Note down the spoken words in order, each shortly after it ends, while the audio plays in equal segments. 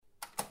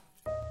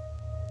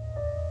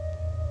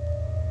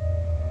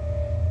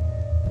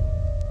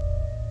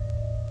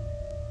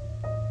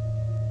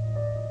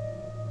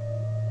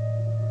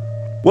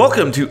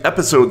Welcome to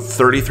episode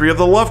 33 of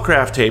the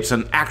Lovecraft Tapes,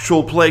 an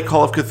actual play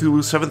Call of Cthulhu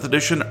 7th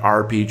edition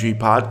RPG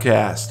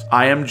podcast.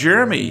 I am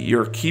Jeremy,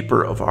 your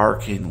keeper of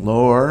arcane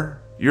lore.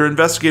 Your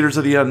investigators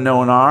of the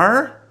unknown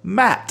are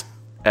Matt,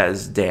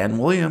 as Dan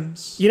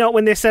Williams. You know,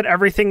 when they said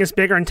everything is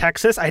bigger in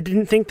Texas, I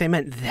didn't think they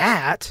meant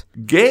that.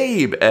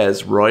 Gabe,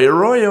 as Roy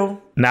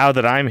Arroyo. Now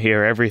that I'm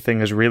here, everything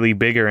is really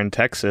bigger in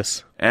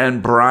Texas.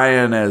 And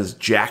Brian, as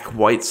Jack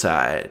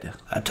Whiteside.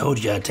 I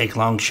told you I'd take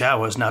long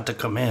showers not to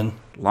come in.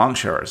 Long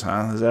showers,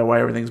 huh? Is that why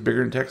everything's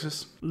bigger in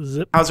Texas?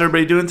 Zip. How's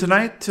everybody doing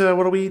tonight?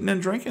 What are we eating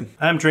and drinking?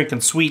 I'm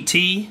drinking sweet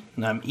tea,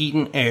 and I'm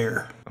eating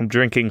air. I'm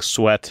drinking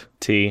sweat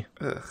tea.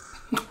 Ugh.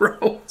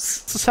 Gross.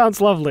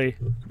 Sounds lovely.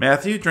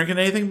 Matthew, drinking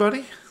anything,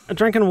 buddy? I'm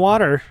drinking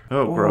water.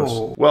 Oh, gross.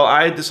 Whoa. Well,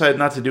 I decided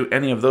not to do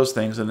any of those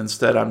things, and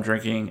instead I'm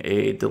drinking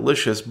a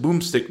delicious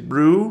boomstick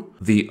brew,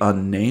 the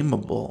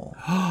Unnameable.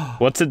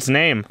 What's its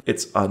name?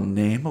 It's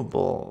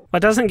unnameable.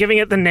 But doesn't giving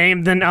it the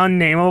name, the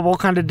unnameable,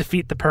 kind of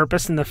defeat the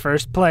purpose in the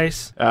first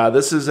place?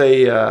 This is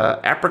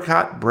a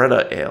apricot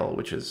Bretta ale,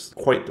 which is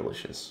quite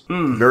delicious.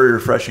 Very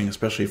refreshing,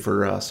 especially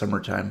for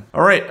summertime.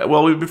 All right,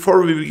 well,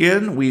 before we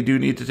begin, we do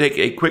need to take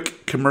a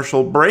quick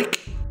commercial break.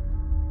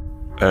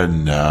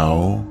 And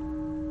now,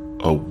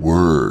 a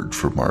word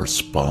from our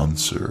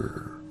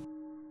sponsor.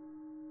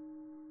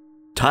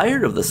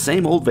 Tired of the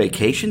same old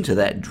vacation to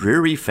that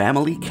dreary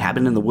family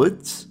cabin in the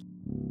woods?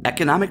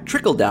 Economic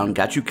trickle-down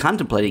got you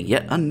contemplating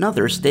yet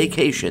another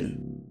staycation.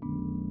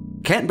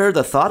 Can't bear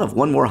the thought of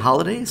one more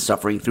holiday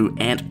suffering through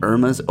Aunt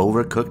Irma's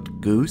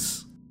overcooked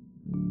goose?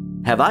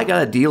 Have I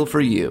got a deal for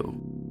you?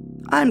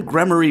 I'm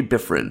Gremory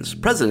Biffrins,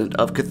 president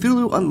of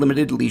Cthulhu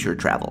Unlimited Leisure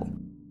Travel,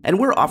 and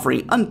we're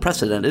offering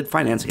unprecedented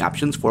financing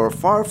options for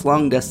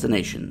far-flung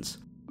destinations.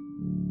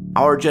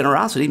 Our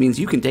generosity means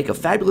you can take a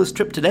fabulous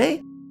trip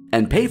today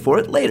and pay for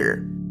it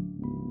later.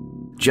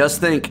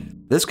 Just think,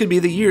 this could be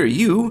the year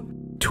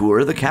you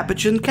tour the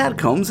Capuchin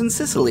catacombs in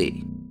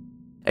Sicily.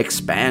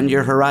 Expand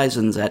your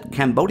horizons at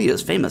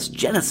Cambodia's famous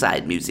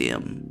Genocide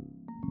Museum.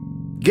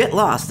 Get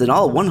lost in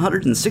all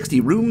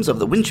 160 rooms of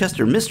the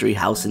Winchester Mystery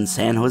House in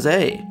San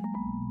Jose.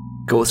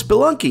 Go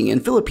spelunking in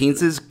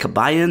Philippines'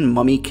 Kabayan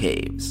Mummy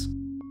Caves.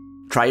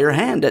 Try your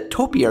hand at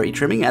topiary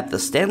trimming at the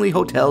Stanley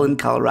Hotel in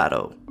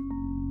Colorado.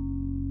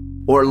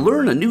 Or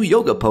learn a new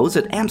yoga pose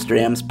at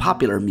Amsterdam's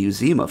popular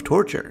Museum of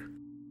Torture.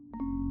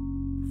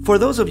 For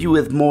those of you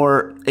with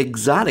more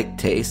exotic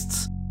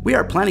tastes, we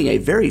are planning a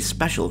very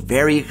special,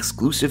 very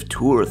exclusive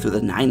tour through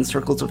the 9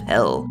 circles of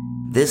hell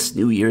this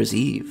New Year's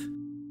Eve.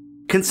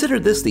 Consider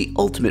this the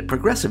ultimate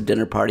progressive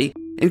dinner party,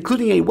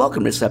 including a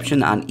welcome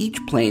reception on each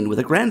plane with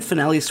a grand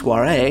finale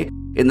soiree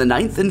in the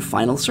 9th and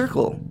final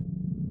circle.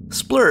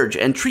 Splurge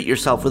and treat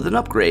yourself with an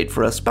upgrade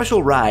for a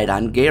special ride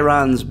on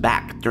Gayron's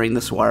back during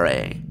the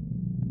soiree.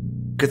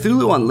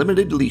 Cthulhu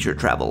Unlimited Leisure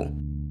Travel.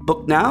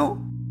 Book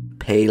now,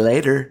 pay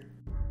later.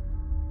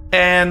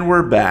 And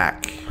we're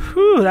back.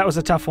 Whew, that was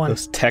a tough one.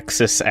 Those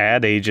Texas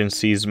ad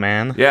agencies,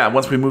 man. Yeah,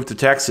 once we moved to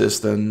Texas,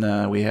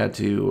 then we had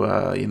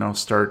to,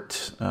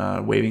 start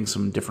waving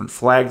some different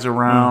flags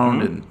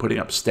around and putting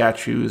up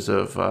statues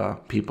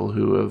of people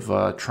who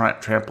have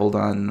trampled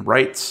on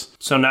rights.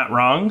 So not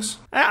wrongs?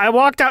 I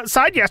walked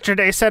outside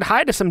yesterday, said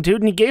hi to some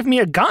dude, and he gave me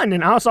a gun,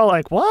 and I was all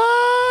like,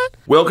 what?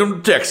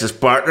 Welcome to Texas,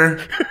 partner.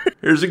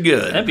 Here's a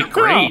gun. That'd be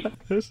great. Oh,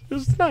 it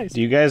was nice.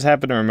 Do you guys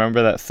happen to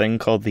remember that thing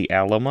called the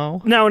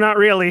Alamo? No, not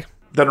really.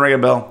 Doesn't ring a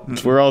bell.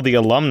 It's where all the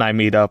alumni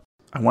meet up.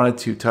 I wanted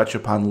to touch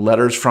upon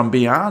Letters from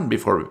Beyond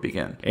before we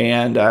begin.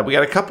 And we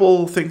got a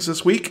couple things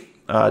this week.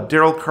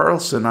 Daryl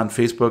Carlson on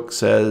Facebook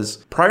says,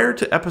 prior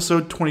to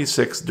episode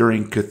 26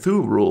 during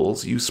Cthulhu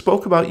Rules, you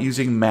spoke about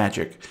using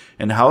magic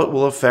and how it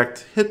will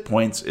affect hit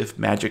points if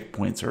magic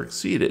points are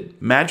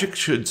exceeded. Magic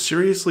should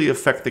seriously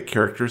affect the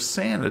character's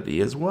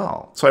sanity as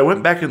well. So I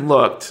went back and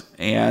looked,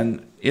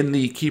 and in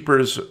the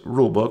Keeper's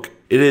rulebook,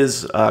 it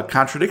is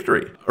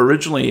contradictory.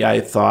 Originally, I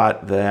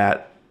thought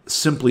that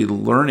simply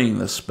learning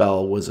the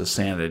spell was a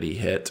sanity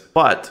hit,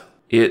 but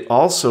it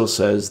also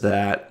says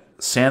that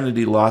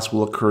sanity loss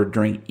will occur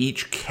during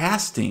each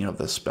casting of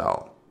the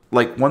spell.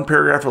 Like one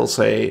paragraph will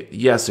say,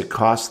 yes, it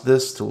costs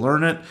this to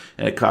learn it,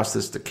 and it costs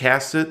this to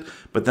cast it,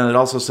 but then it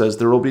also says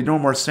there will be no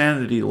more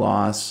sanity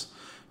loss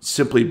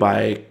simply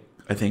by,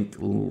 I think,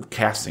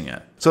 casting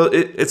it. So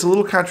it's a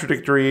little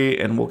contradictory,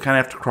 and we'll kind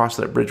of have to cross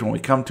that bridge when we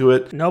come to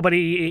it.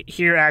 Nobody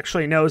here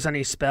actually knows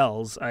any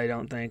spells, I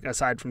don't think,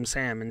 aside from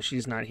Sam, and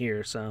she's not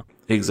here, so.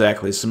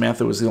 Exactly.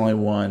 Samantha was the only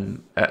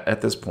one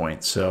at this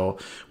point. So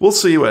we'll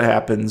see what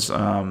happens.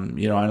 I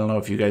don't know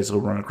if you guys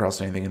will run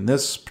across anything in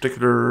this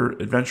particular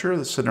adventure,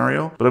 this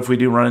scenario. But if we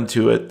do run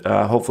into it,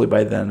 hopefully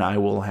by then I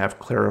will have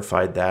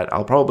clarified that.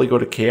 I'll probably go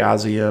to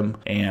Chaosium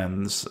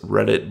and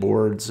Reddit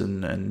boards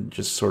and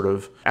just sort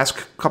of ask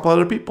a couple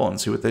other people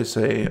and see what they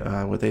say,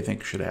 what they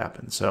think should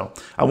happen. So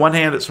on one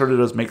hand, it sort of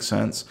does make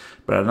sense.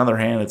 But on another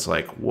hand, it's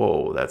like,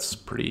 whoa, that's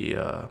pretty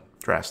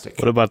drastic.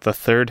 What about the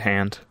third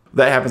hand?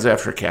 That happens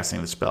after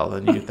casting the spell.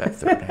 Then you get that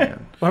third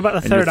hand. What about the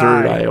and third your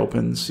third eye? eye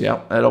opens.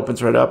 Yep, that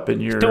opens right up,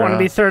 and your Don't want to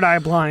be third eye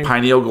blind.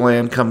 pineal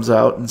gland comes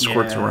out and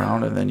squirts Yeah.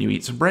 around, and then you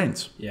eat some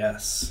brains.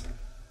 Yes.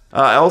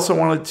 I also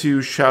wanted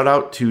to shout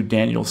out to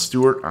Daniel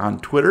Stewart on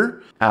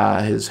Twitter.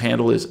 His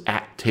handle is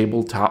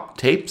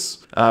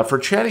 @TabletopTapes. For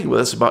chatting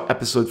with us about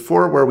episode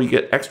 4, where we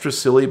get extra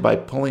silly by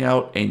pulling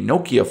out a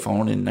Nokia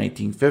phone in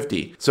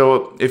 1950.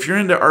 So if you're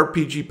into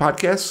RPG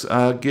podcasts,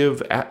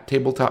 give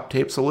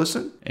 @TabletopTapes a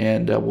listen,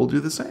 and we'll do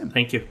the same.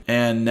 Thank you.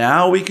 And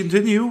now we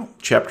continue.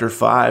 Chapter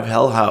 5,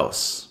 Hell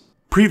House.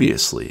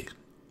 Previously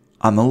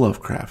on the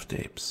Lovecraft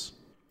tapes.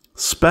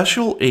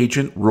 Special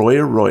Agent Roy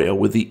Arroyo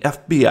with the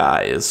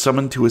FBI is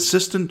summoned to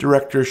Assistant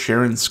Director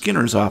Sharon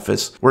Skinner's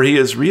office, where he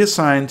is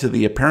reassigned to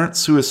the apparent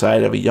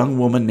suicide of a young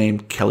woman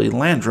named Kelly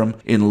Landrum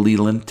in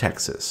Leland,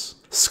 Texas.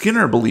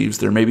 Skinner believes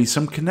there may be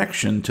some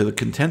connection to the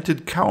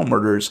Contented Cow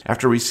murders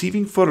after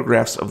receiving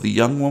photographs of the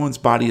young woman's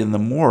body in the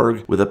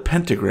morgue with a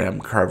pentagram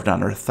carved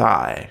on her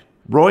thigh.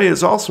 Roy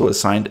is also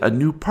assigned a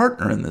new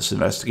partner in this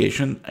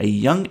investigation, a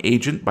young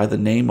agent by the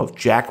name of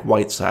Jack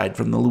Whiteside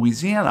from the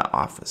Louisiana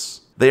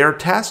office. They are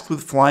tasked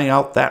with flying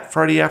out that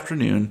Friday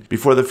afternoon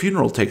before the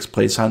funeral takes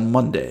place on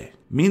Monday.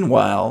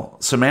 Meanwhile,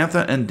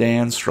 Samantha and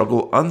Dan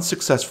struggle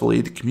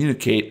unsuccessfully to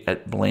communicate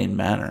at Blaine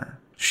Manor.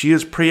 She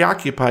is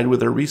preoccupied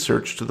with her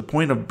research to the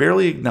point of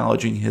barely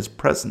acknowledging his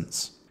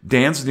presence.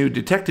 Dan's new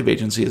detective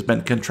agency has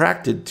been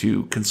contracted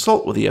to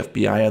consult with the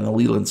FBI on the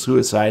Leland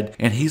suicide,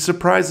 and he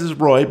surprises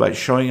Roy by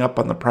showing up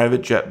on the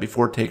private jet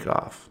before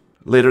takeoff.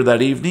 Later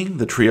that evening,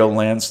 the trio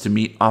lands to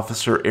meet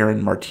Officer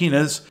Aaron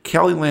Martinez,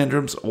 Kelly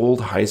Landrum's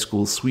old high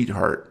school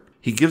sweetheart.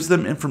 He gives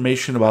them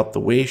information about the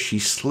way she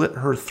slit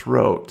her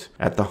throat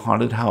at the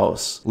haunted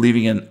house,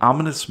 leaving an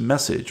ominous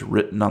message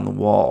written on the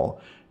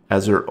wall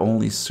as her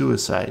only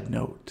suicide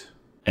note.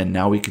 And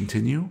now we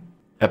continue,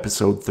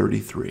 episode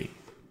 33.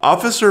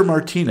 Officer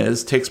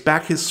Martinez takes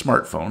back his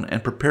smartphone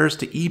and prepares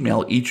to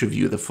email each of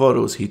you the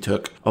photos he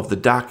took of the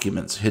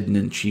documents hidden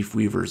in Chief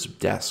Weaver's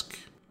desk.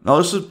 Now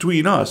this is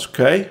between us,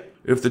 okay?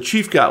 If the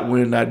chief got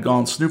wind I'd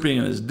gone snooping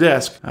in his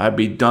desk, I'd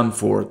be done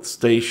for at the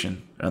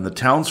station, and the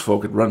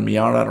townsfolk would run me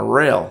out on a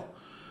rail.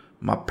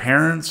 My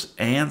parents,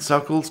 aunts,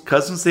 uncles,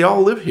 cousins, they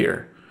all live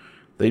here.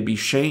 They'd be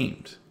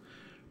shamed.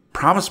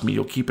 Promise me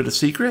you'll keep it a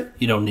secret?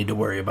 You don't need to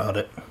worry about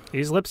it.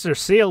 These lips are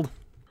sealed.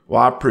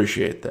 Well, I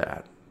appreciate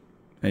that.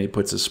 And he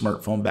puts his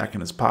smartphone back in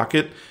his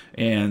pocket,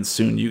 and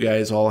soon you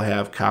guys all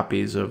have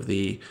copies of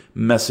the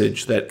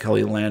message that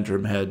Kelly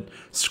Landrum had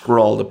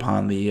scrawled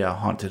upon the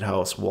haunted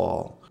house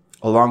wall,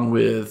 along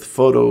with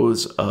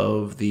photos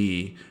of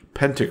the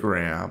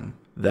pentagram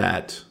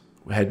that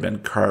had been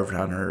carved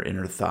on her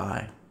inner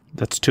thigh.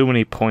 That's too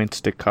many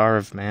points to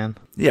carve, man.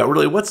 Yeah,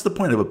 really, what's the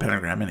point of a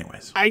pentagram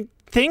anyways? I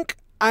think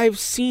I've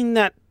seen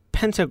that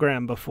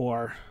pentagram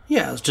before.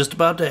 Yeah, I was just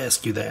about to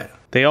ask you that.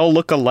 They all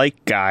look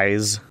alike,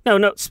 guys.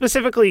 No,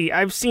 specifically,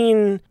 I've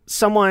seen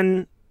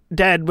someone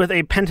dead with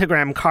a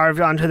pentagram carved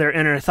onto their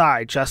inner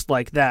thigh, just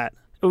like that.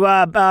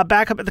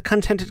 Back up at the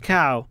Contented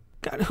Cow.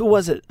 God, who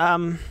was it?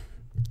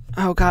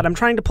 Oh God, I'm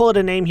trying to pull out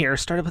a name here.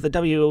 Started with a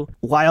W.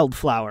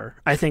 Wildflower,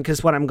 I think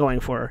is what I'm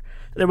going for.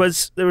 There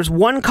was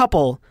one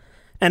couple,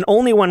 and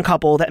only one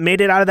couple, that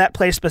made it out of that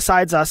place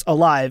besides us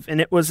alive, and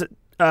it was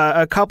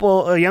a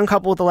young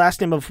couple with the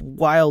last name of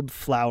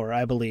Wildflower,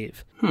 I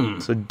believe.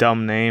 It's a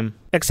dumb name.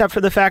 Except for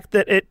the fact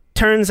that it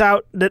turns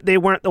out that they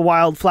weren't the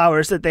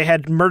Wildflowers, that they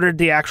had murdered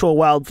the actual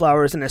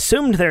Wildflowers and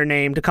assumed their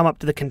name to come up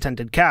to the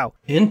Contented Cow.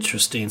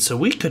 Interesting. So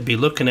we could be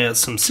looking at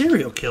some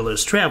serial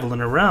killers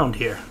traveling around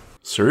here.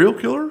 Serial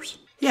killers?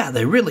 Yeah,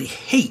 they really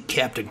hate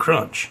Captain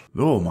Crunch.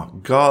 Oh my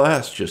God,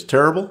 that's just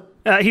terrible.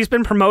 He's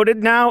been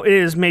promoted now. It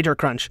is Major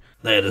Crunch.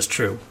 That is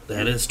true.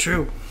 That is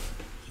true.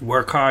 You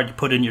work hard, you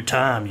put in your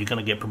time, you're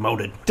going to get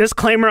promoted.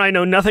 Disclaimer, I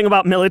know nothing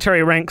about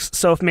military ranks,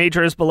 so if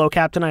Major is below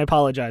Captain, I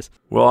apologize.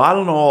 Well, I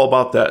don't know all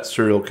about that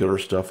serial killer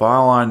stuff.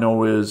 All I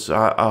know is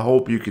I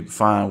hope you can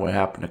find what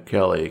happened to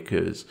Kelly,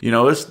 because,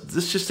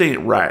 this just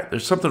ain't right.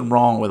 There's something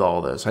wrong with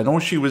all this. I know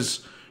she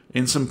was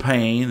in some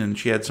pain and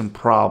she had some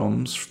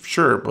problems,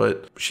 sure,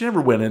 but she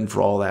never went in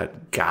for all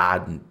that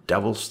God and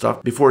devil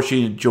stuff before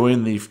she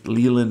joined the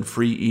Leland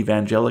Free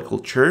Evangelical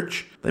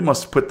Church. They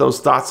must have put those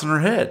thoughts in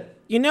her head.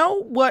 You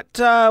know what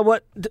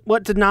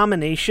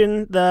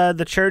denomination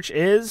the church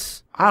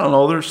is? I don't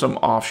know. There's some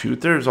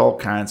offshoot. There's all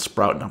kinds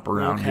sprouting up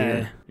around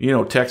here.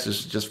 Texas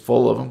is just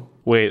full of them.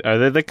 Wait, are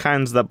they the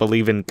kinds that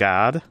believe in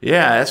God?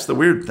 Yeah, that's the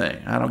weird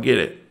thing. I don't get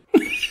it.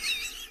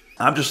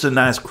 I'm just a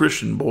nice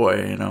Christian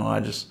boy,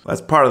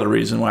 that's part of the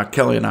reason why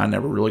Kelly and I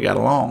never really got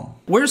along.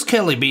 Where's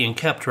Kelly being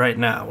kept right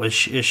now? Is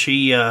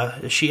she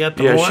at the morgue?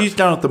 Yeah, she's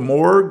down at the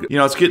morgue.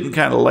 It's getting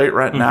kind of late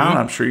right now, and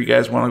I'm sure you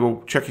guys want to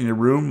go check in your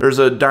room. There's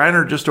a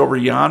diner just over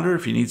yonder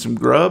if you need some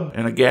grub,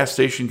 and a gas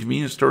station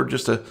convenience store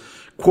just a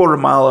quarter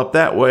mile up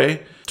that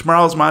way.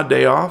 Tomorrow's my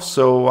day off,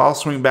 so I'll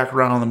swing back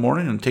around in the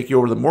morning and take you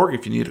over to the morgue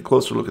if you need a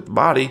closer look at the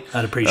body.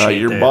 I'd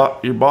appreciate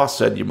that. Your boss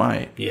said you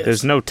might. Yes.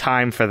 There's no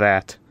time for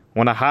that.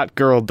 When a hot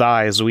girl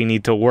dies, we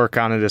need to work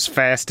on it as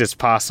fast as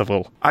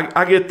possible.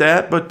 I get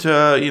that, but,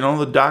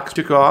 the doc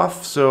took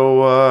off,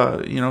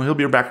 so, he'll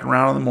be back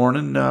around in the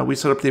morning. We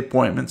set up the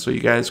appointment so you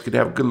guys could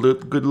have a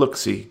good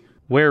look-see.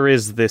 Where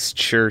is this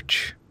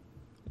church?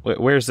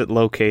 Where's it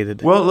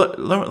located? Well,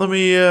 let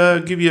me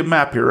give you a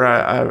map here.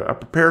 I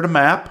prepared a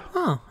map.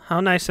 Oh, how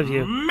nice of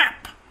you.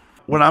 Map.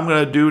 What I'm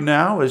going to do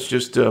now is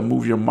just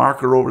move your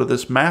marker over to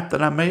this map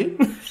that I made.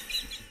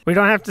 We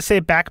don't have to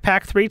say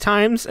backpack 3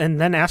 times and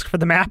then ask for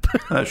the map.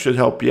 That should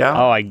help you out.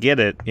 Oh, I get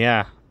it.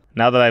 Yeah.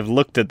 Now that I've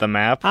looked at the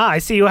map. I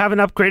see you haven't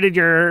upgraded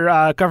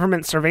your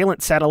government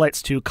surveillance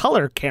satellites to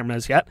color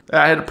cameras yet.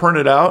 I had to print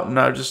it out, and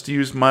I just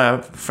used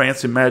my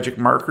fancy magic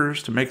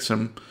markers to make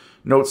some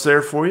notes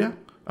there for you.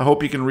 I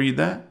hope you can read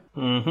that.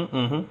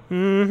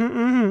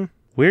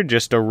 We're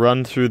just a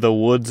run through the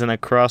woods and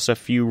across a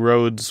few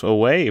roads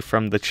away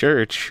from the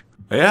church.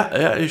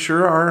 Yeah, you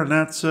sure are, and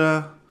that's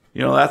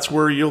that's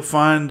where you'll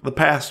find the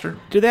pastor.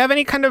 Do they have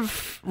any kind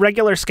of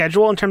regular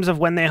schedule in terms of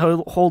when they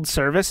hold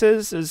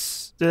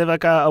services? Do they have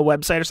like a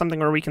website or something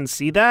where we can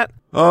see that?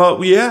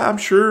 Yeah, I'm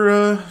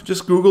sure.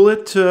 Just Google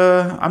it.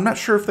 I'm not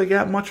sure if they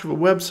got much of a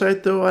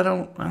website though. I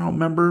don't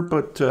remember,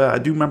 but I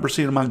do remember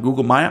seeing them on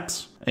Google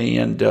Maps.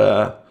 And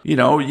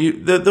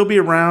they'll be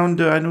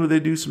around. I know they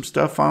do some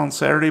stuff on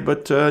Saturday,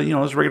 but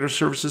there's regular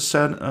services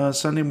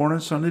Sunday morning,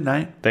 Sunday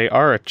night. They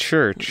are a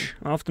church.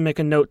 I'll have to make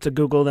a note to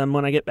Google them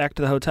when I get back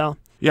to the hotel.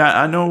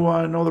 Yeah, I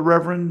know the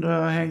Reverend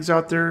hangs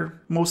out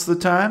there most of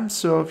the time.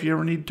 So if you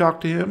ever need to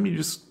talk to him,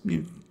 you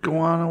go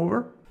on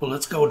over. Well,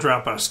 let's go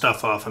drop our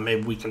stuff off and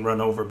maybe we can run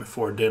over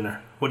before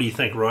dinner. What do you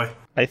think, Roy?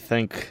 I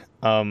think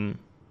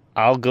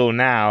I'll go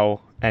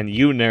now, and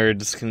you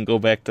nerds can go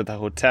back to the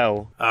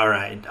hotel. All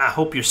right. I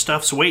hope your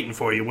stuff's waiting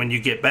for you when you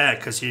get back,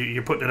 because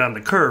you're putting it on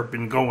the curb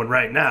and going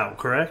right now,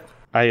 correct?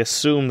 I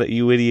assume that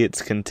you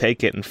idiots can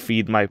take it and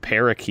feed my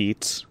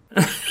parakeets.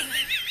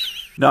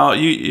 No,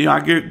 I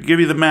give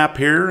you the map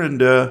here,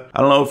 and I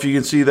don't know if you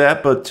can see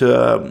that, but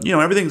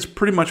everything's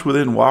pretty much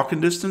within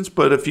walking distance.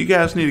 But if you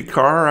guys need a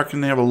car, I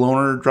can have a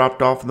loaner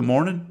dropped off in the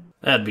morning.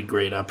 That'd be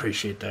great. I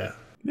appreciate that.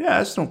 Yeah,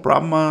 that's no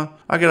problem.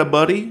 I got a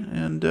buddy,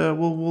 and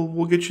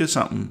we'll get you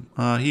something.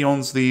 He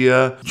owns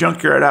the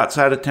junkyard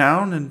outside of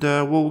town, and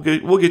we'll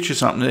get you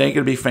something. It ain't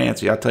gonna be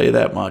fancy, I'll tell you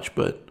that much.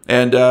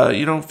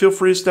 And feel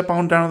free to step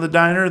on down to the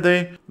diner.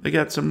 They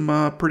got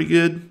some pretty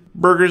good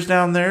burgers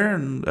down there,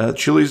 and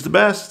chili's the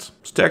best.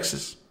 It's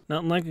Texas.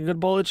 Nothing like a good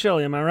bowl of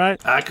chili, am I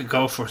right? I could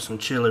go for some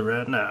chili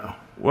right now.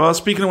 Well,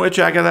 speaking of which,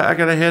 I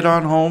gotta head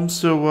on home.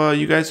 So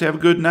you guys have a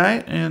good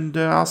night, and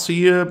I'll see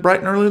you bright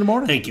and early in the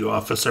morning. Thank you,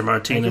 Officer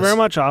Martinez. Thank you very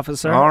much,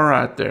 officer. All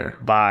right, there.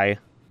 Bye.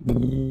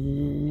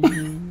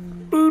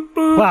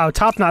 Wow,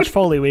 top-notch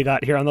Foley we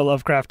got here on the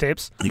Lovecraft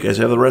tapes. You guys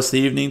have the rest of the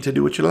evening to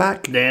do what you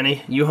like.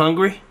 Danny, you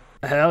hungry?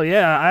 Hell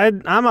yeah,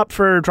 I'm up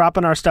for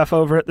dropping our stuff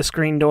over at the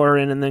screen door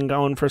and then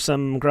going for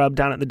some grub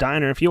down at the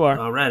diner if you are.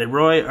 Alrighty,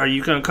 Roy, are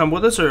you going to come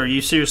with us, or are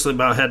you seriously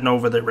about heading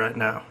over there right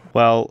now?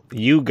 Well,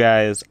 you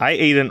guys, I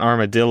ate an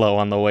armadillo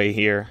on the way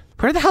here.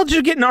 Where the hell did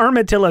you get an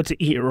armadillo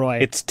to eat, Roy?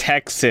 It's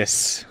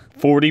Texas.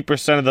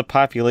 40% of the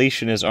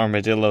population is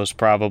armadillos,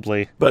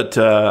 probably. But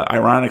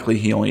ironically,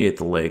 he only ate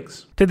the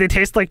legs. Did they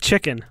taste like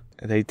chicken?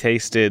 They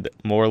tasted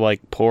more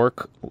like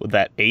pork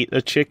that ate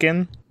a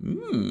chicken.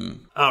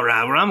 All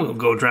right, well, I'm going to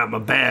go drop my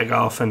bag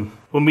off, and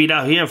we'll meet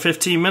out here in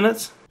 15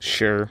 minutes?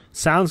 Sure.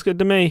 Sounds good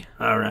to me.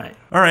 All right.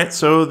 All right,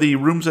 so the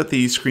rooms at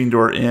the Screen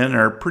Door Inn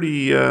are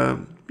pretty,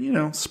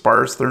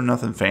 sparse. They're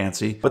nothing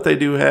fancy. But they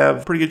do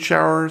have pretty good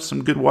showers,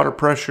 some good water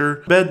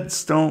pressure.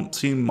 Beds don't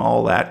seem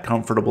all that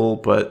comfortable,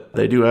 but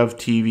they do have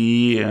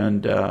TV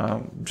and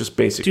just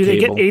basic Do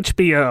cable. they get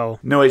HBO?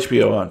 No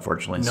HBO,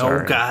 unfortunately. No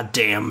Sorry.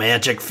 goddamn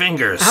magic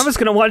fingers. I was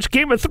going to watch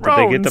Game of Thrones.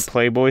 Did they get the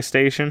Playboy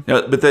station?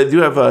 No, but they do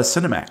have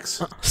Cinemax.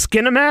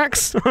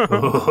 Skinamax?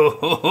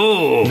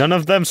 None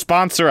of them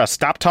sponsor us.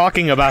 Stop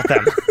talking about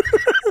them.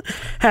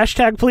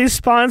 Hashtag please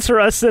sponsor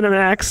us,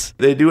 Cinemax.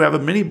 They do have a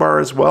mini bar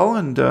as well,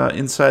 and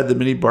inside the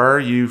mini bar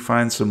you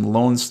find some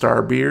Lone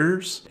Star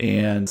beers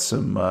and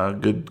some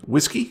good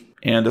whiskey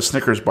and a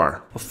Snickers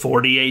bar. A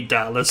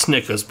 $48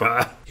 Snickers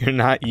bar. You're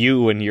not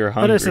you when you're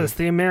hungry. What is this,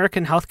 the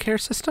American healthcare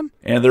system?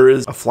 And there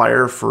is a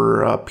flyer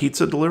for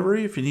pizza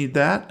delivery if you need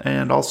that,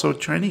 and also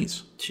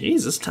Chinese.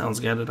 Jeez, this town's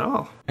got it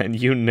all. And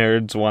you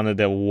nerds wanted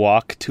to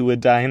walk to a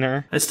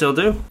diner? I still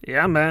do.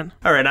 Yeah, man.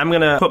 All right, I'm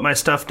going to put my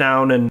stuff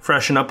down and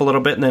freshen up a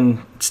little bit and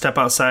then step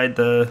outside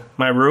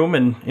my room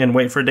and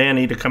wait for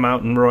Danny to come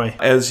out and Roy.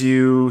 As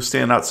you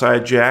stand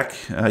outside, Jack,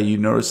 you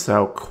notice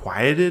how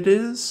quiet it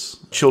is.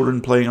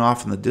 Children playing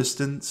off in the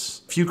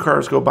distance. Few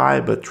cars go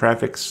by, but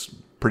traffic's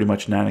pretty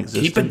much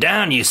non-existent. Keep it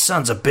down, you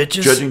sons of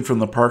bitches. Judging from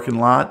the parking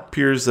lot,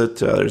 appears that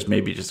there's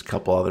maybe just a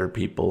couple other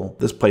people.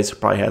 This place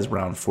probably has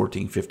around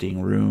 14,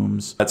 15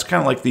 rooms. It's kind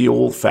of like the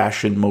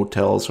old-fashioned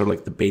motels, or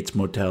like the Bates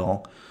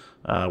Motel,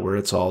 where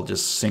it's all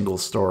just single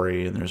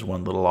story, and there's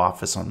one little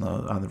office on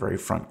the very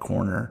front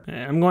corner.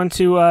 I'm going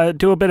to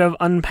do a bit of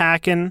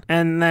unpacking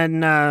and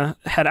then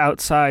head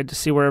outside to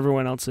see where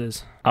everyone else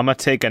is. I'm gonna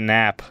take a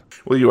nap.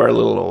 Well, you are a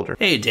little older.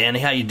 Hey, Danny,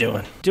 how you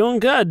doing? Doing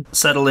good.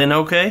 Settle in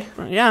okay?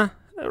 Yeah.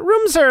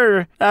 Rooms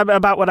are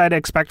about what I'd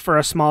expect for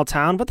a small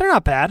town, but they're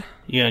not bad.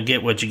 You're gonna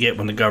get what you get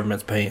when the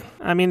government's paying.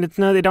 I mean,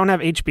 no, they don't have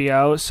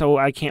HBO, so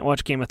I can't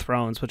watch Game of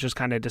Thrones, which is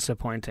kind of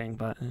disappointing,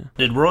 but... Yeah.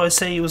 Did Roy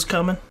say he was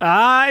coming?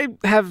 I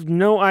have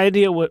no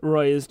idea what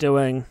Roy is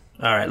doing.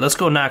 All right, let's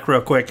go knock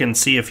real quick and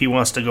see if he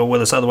wants to go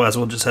with us. Otherwise,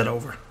 we'll just head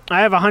over.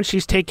 I have a hunch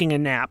he's taking a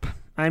nap.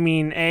 I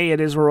mean, A, it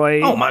is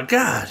Roy. Oh, my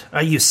God.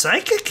 Are you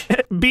psychic?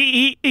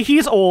 B,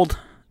 he's old.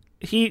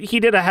 He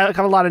did a heck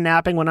of a lot of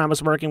napping when I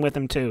was working with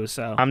him, too,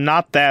 so... I'm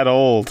not that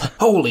old.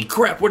 Holy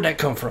crap, where'd that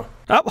come from?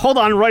 Oh, hold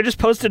on. Roy just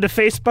posted a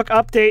Facebook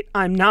update.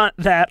 I'm not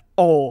that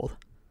old.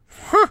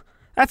 Huh.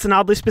 That's an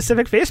oddly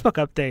specific Facebook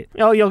update.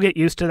 Oh, you'll get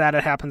used to that.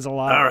 It happens a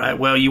lot. All right,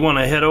 well, you want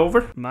to head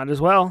over? Might as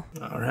well.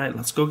 All right,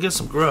 let's go get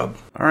some grub.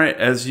 All right,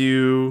 as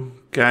you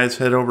guys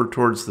head over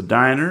towards the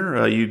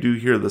diner, you do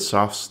hear the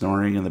soft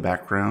snoring in the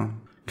background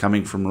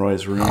coming from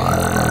Roy's room.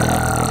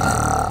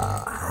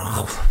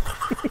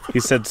 He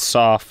said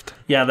soft.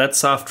 Yeah, that's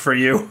soft for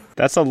you.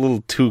 That's a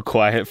little too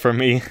quiet for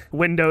me.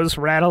 Windows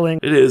rattling.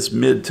 It is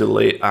mid to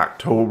late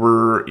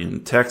October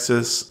in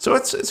Texas, so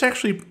it's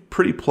actually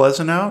pretty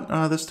pleasant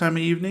out this time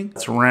of evening.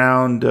 It's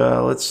around,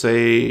 let's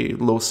say,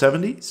 low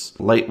 70s.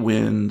 Light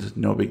wind,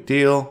 no big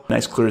deal.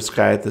 Nice clear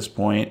sky at this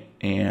point.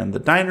 And the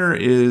diner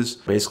is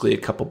basically a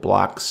couple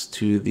blocks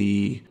to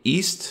the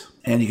east.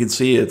 And you can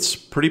see it's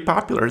pretty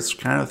popular. It's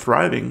kind of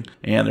thriving.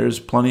 And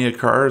there's plenty of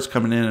cars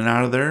coming in and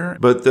out of there.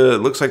 But it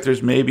looks like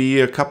there's maybe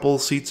a couple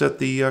seats at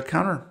the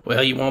counter.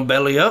 Well, you want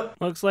belly up?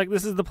 Looks like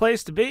this is the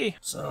place to be.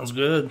 Sounds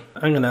good.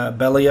 I'm going to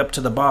belly up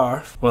to the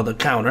bar. Well, the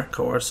counter, of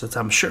course.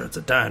 I'm sure it's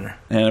a diner.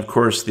 And, of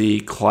course,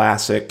 the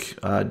classic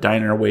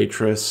diner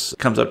waitress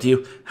comes up to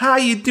you. How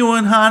you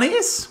doing,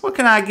 honeys? What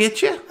can I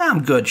get you?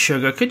 I'm good,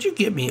 sugar. Could you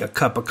get me a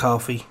cup of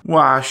coffee?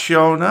 Why,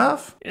 sure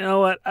enough. You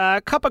know what?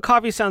 A cup of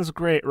coffee sounds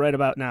great right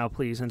about now,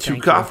 please. And Two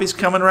thank coffees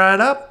coming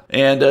right up.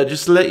 And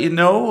just to let you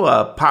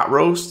know, pot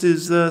roast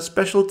is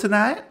special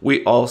tonight.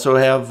 We also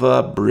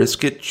have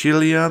brisket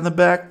chili on the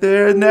back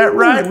there. Isn't that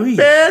right, Ooh-wee.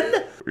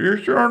 Ben? You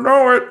sure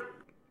know it.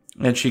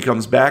 And she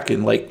comes back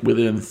and, like,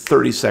 within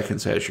 30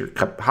 seconds has your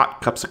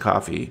hot cups of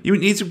coffee. You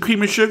need some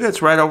cream and sugar?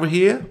 It's right over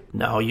here.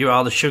 No, you're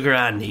all the sugar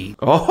I need.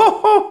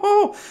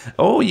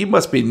 Oh, you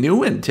must be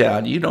new in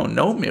town. You don't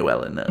know me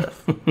well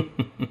enough.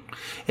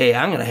 Hey,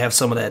 I'm going to have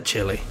some of that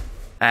chili.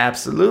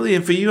 Absolutely.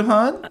 And for you,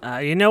 hon?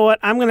 You know what?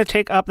 I'm going to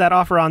take up that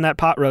offer on that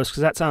pot roast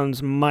because that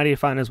sounds mighty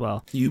fine as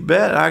well. You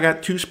bet. I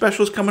got two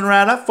specials coming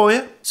right up for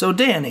you. So,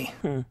 Danny,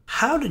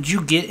 how did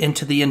you get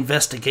into the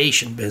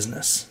investigation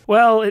business?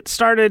 Well, it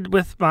started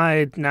with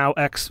my now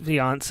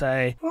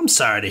ex-fiance. I'm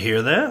sorry to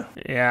hear that.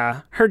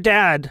 Yeah. Her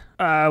dad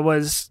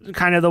was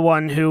kind of the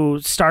one who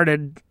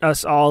started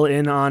us all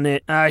in on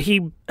it.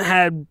 He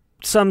had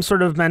some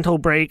sort of mental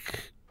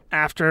break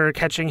after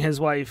catching his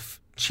wife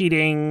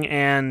cheating,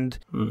 and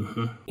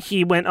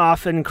he went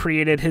off and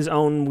created his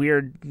own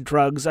weird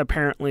drugs,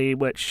 apparently,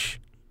 which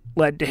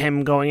led to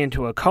him going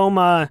into a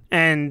coma,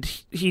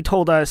 and he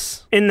told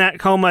us in that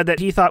coma that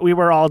he thought we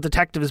were all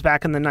detectives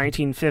back in the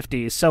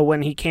 1950s. So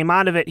when he came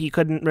out of it, he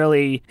couldn't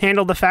really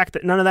handle the fact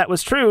that none of that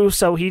was true,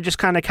 so he just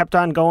kind of kept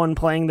on going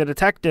playing the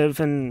detective,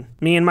 and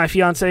me and my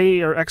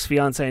fiance, or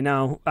ex-fiance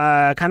now,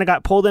 kind of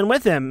got pulled in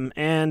with him,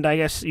 and I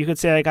guess you could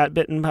say I got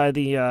bitten by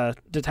the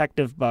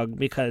detective bug,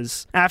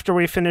 because after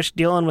we finished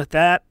dealing with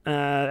that,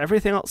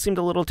 everything else seemed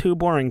a little too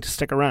boring to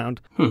stick around.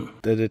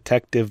 The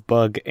detective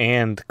bug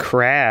and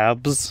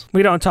crabs.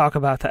 We don't talk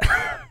about that.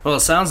 Well, it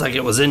sounds like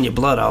it was in your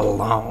blood all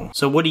along.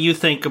 So what do you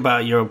think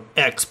about your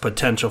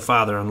ex-potential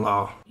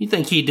father-in-law? You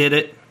think he did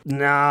it?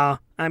 No.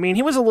 I mean,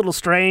 he was a little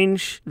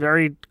strange,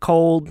 very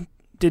cold,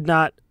 did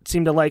not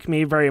seem to like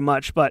me very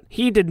much, but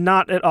he did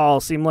not at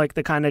all seem like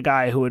the kind of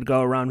guy who would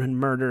go around and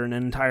murder an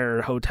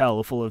entire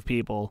hotel full of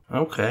people.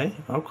 Okay.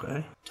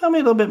 Tell me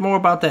a little bit more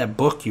about that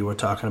book you were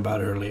talking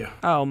about earlier.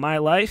 Oh, My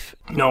Life?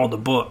 No, the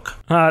book.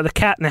 The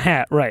Cat in the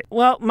Hat, right.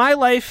 Well, My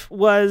Life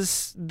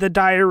was the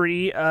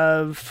diary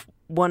of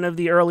one of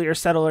the earlier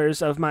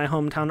settlers of my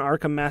hometown,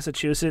 Arkham,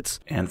 Massachusetts.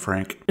 Anne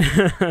Frank.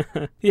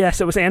 Yes,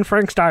 it was Anne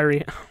Frank's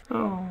diary.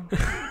 Oh.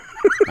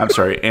 I'm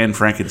sorry, Anne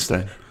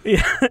Frankenstein.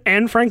 Yeah,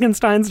 Anne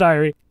Frankenstein's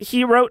diary.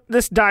 He wrote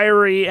this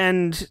diary,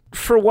 and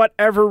for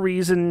whatever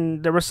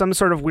reason, there was some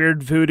sort of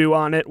weird voodoo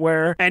on it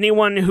where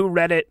anyone who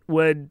read it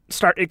would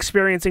start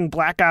experiencing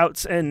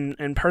blackouts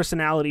and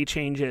personality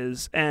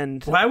changes.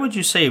 And Why would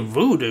you say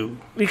voodoo?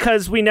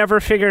 because we never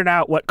figured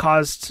out what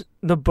caused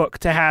the book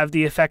to have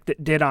the effect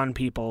it did on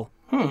people.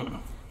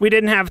 We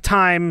didn't have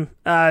time.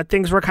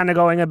 Things were kind of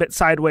going a bit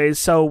sideways,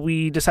 so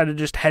we decided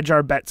to just hedge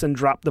our bets and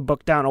drop the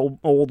book down an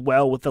old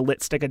well with a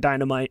lit stick of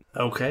dynamite.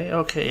 Okay.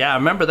 Yeah, I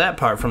remember that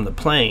part from the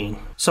plane.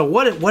 So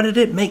what did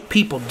it make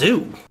people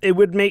do? It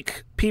would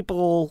make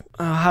people,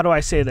 how do I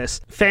say this,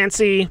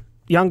 fancy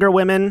younger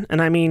women,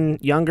 and I mean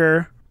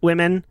younger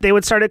women. They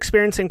would start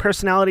experiencing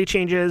personality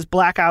changes,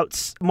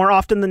 blackouts. More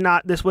often than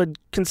not, this would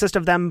consist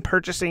of them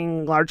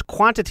purchasing large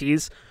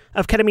quantities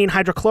of ketamine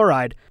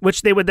hydrochloride,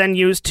 which they would then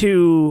use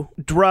to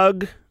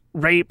drug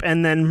rape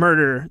and then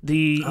murder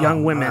the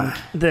young women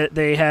that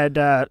they had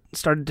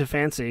started to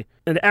fancy.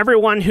 And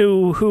everyone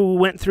who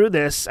went through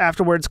this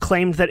afterwards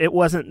claimed that it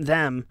wasn't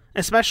them,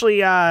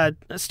 especially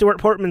Stuart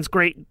Portman's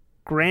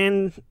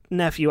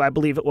great-grandnephew, I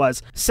believe it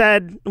was,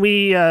 said,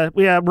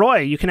 Roy,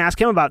 you can ask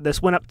him about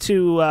this, went up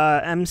to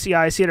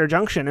MCI Cedar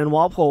Junction in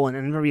Walpole and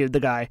interviewed the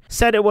guy.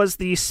 Said it was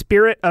the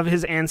spirit of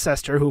his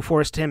ancestor who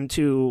forced him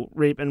to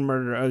rape and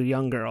murder a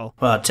young girl.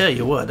 Well, I'll tell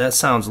you what, that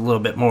sounds a little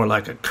bit more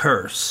like a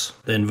curse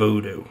than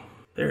voodoo.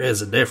 There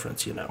is a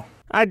difference, you know.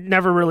 I'd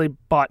never really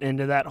bought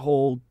into that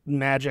whole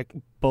magic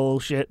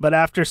bullshit, but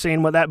after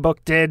seeing what that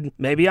book did,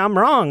 maybe I'm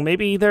wrong.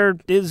 Maybe there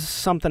is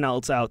something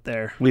else out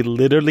there. We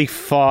literally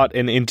fought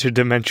an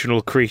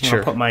interdimensional creature.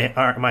 I'll put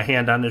my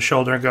hand on his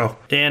shoulder and go,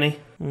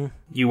 Danny,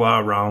 you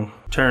are wrong.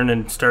 Turn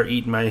and start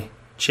eating my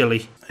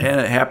chili.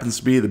 And it happens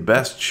to be the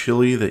best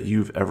chili that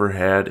you've ever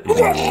had in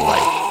your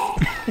life.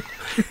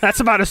 That's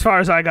about as far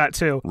as I got,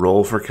 too.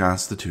 Roll for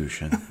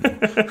Constitution.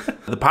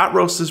 The pot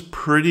roast is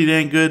pretty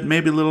dang good.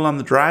 Maybe a little on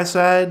the dry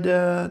side,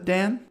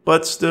 Dan,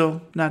 but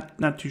still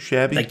not too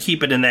shabby. I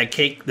keep it in that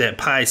cake, that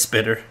pie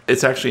spitter.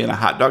 It's actually in a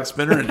hot dog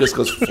spinner and it just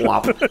goes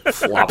flop,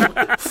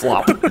 flop,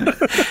 flop.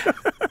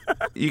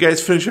 You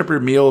guys finish up your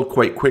meal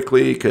quite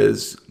quickly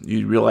because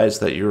you realize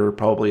that you're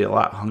probably a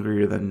lot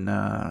hungrier than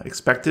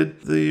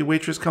expected. The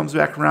waitress comes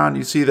back around.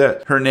 You see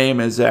that her name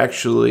is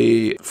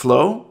actually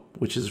Flo,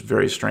 which is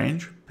very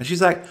strange. And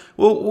she's like,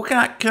 well, what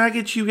can I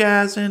get you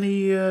guys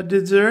any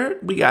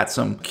dessert? We got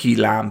some key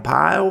lime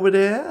pie over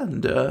there,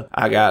 and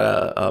I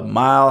got a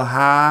mile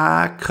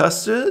high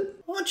custard.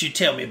 Why don't you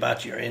tell me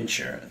about your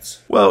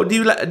insurance? Well, do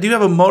you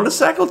have a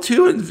motorcycle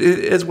too,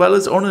 as well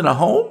as owning a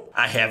home?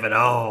 I have it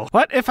all.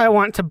 What if I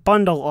want to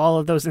bundle all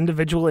of those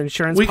individual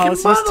insurance We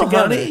policies can bundle,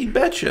 together? honey. You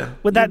betcha.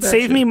 Would that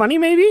save me money,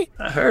 maybe?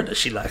 I heard that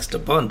she likes to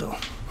bundle.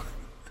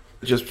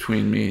 Just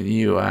between me and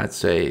you, I'd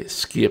say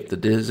skip the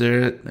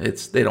dessert.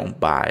 They don't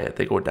buy it.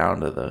 They go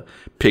down to the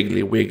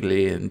Piggly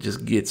Wiggly and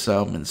just get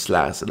some and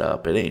slice it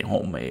up. It ain't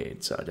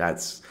homemade, so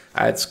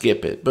I'd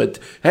skip it. But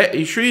hey,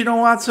 you sure you don't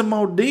want some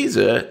more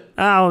dessert?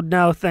 Oh,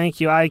 no, thank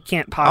you. I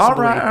can't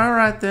possibly. All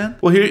right then.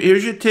 Well,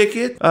 here's your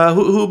ticket.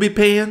 Who'll be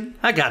paying?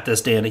 I got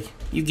this, Danny.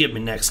 You get me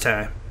next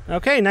time.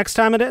 Okay, next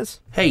time it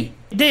is. Hey,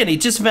 Danny,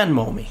 just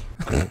Venmo me.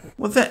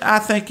 Well, I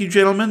thank you,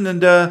 gentlemen,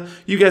 and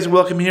you guys are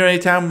welcome here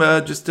anytime.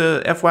 Just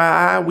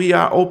FYI, we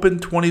are open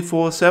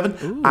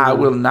 24/7. I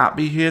will not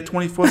be here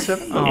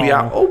 24/7, but we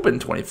are open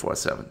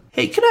 24/7.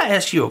 Hey, can I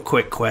ask you a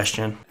quick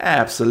question?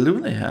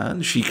 Absolutely,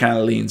 huh? She kind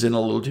of leans in a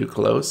little too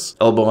close,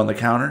 elbow on the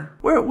counter.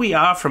 We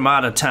are from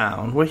out of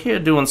town. We're here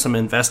doing some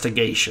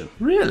investigation.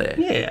 Really?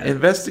 Yeah.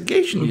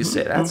 Investigation, you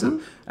said.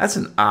 That's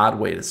an odd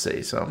way to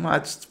say something. I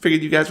just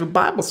figured you guys were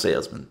Bible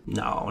salesmen.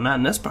 No, not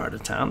in this part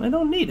of town. They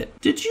don't need it.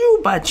 Did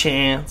you, by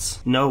chance,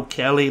 know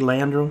Kelly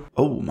Landrum?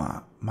 Oh,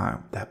 my,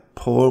 that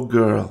poor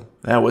girl.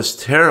 That was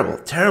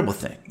terrible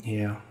thing.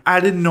 Yeah. I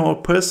didn't know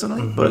her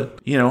personally, but,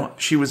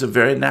 she was a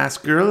very nice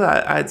girl.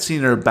 I'd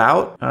seen her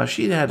about.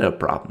 She'd had her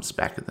problems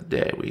back in the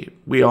day.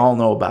 We all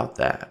know about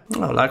that.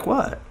 Oh, like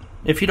what?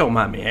 If you don't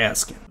mind me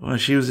asking. Well,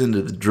 she was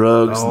into the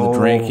drugs and the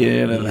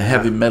drinking and the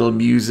heavy metal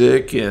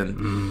music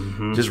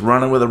and just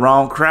running with the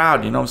wrong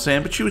crowd, you know what I'm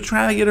saying? But she was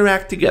trying to get her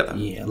act together.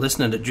 Yeah,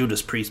 listening to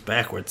Judas Priest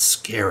backwards,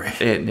 scary.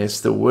 And it's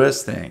the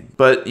worst thing.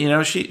 But,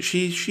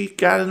 she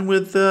got in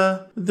with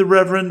the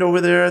reverend over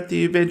there at the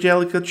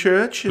Evangelical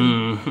Church,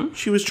 and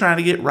she was trying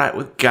to get right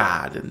with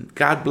God, and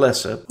God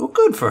bless her. Well,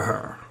 good for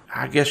her.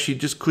 I guess she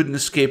just couldn't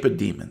escape her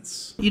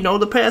demons. You know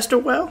the pastor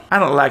well? I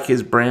don't like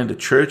his brand of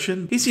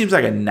churching. He seems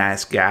like a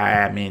nice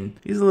guy. I mean,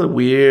 he's a little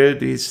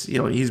weird.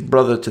 He's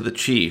brother to the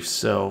chief,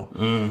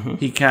 so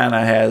he kind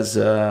of has,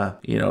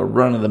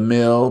 run of the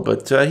mill,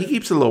 but he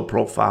keeps a low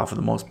profile for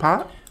the most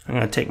part. I'm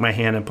going to take my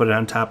hand and put it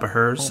on top of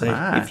hers. Say,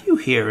 if you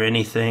hear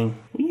anything,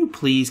 will you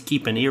please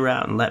keep an ear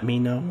out and let me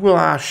know? Well,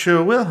 I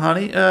sure will,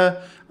 honey.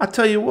 I'll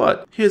tell you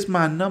what, here's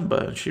my number.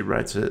 And she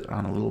writes it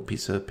on a little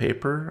piece of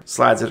paper,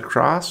 slides it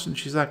across, and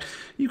she's like,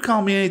 you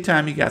call me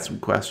anytime you got some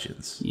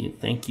questions. Yeah,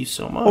 thank you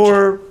so much.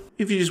 Or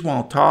if you just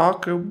want to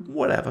talk or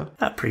whatever.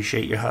 I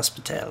appreciate your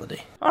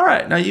hospitality. All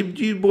right, now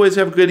you boys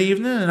have a good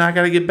evening, and I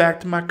got to get back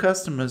to my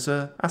customers.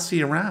 I'll see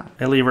you around.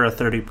 I leave her a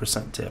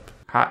 30% tip.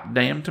 Hot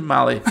damn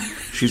tamale.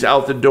 She's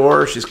out the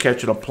door. She's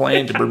catching a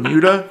plane to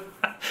Bermuda.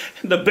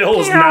 The bill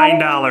is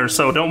 $9,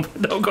 so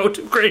don't go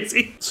too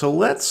crazy. So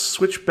let's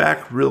switch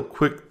back real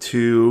quick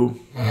to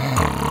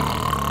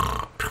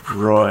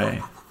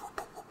Roy.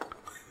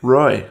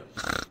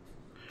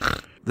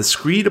 The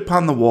screed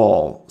upon the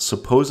wall,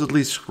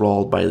 supposedly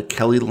scrawled by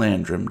Kelly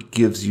Landrum,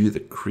 gives you the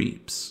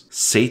creeps.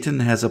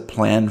 Satan has a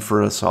plan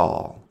for us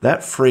all.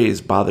 That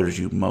phrase bothers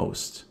you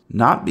most.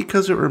 not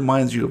because it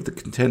reminds you of the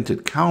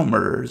contented cow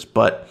murders,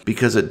 but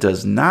because it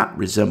does not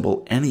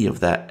resemble any of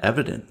that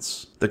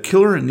evidence. The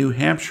killer in New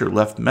Hampshire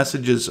left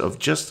messages of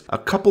just a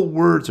couple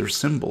words or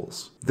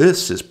symbols.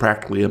 This is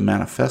practically a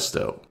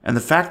manifesto, and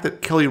the fact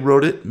that Kelly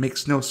wrote it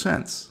makes no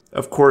sense.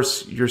 Of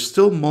course, you're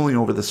still mulling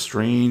over the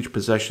strange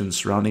possessions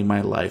surrounding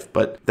my life,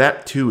 but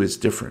that too is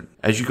different.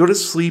 As you go to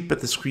sleep at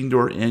the Screen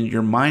Door Inn,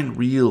 your mind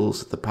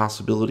reels at the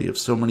possibility of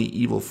so many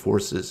evil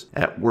forces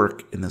at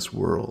work in this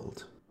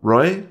world.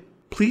 Roy,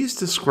 please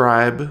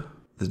describe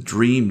the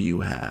dream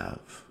you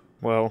have.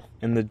 Well,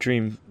 in the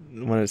dream,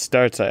 when it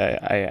starts,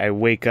 I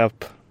wake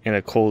up in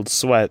a cold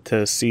sweat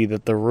to see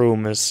that the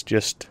room is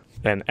just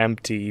an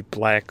empty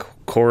black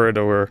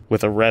corridor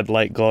with a red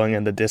light glowing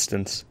in the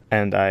distance.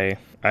 And I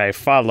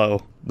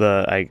follow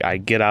I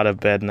get out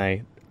of bed and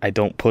I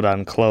don't put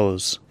on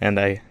clothes. And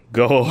I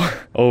go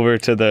over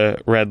to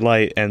the red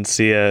light and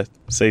see a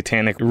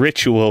satanic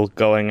ritual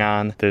going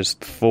on. There's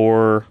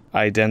 4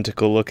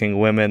 identical looking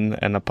women,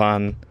 and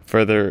upon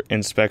further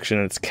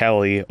inspection, it's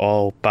Kelly,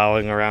 all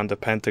bowing around a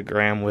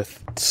pentagram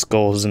with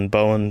skulls and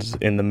bones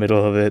in the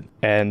middle of it.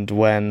 And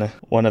when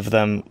one of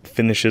them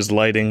finishes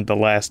lighting the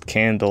last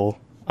candle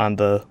on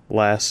the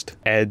last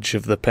edge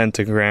of the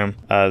pentagram,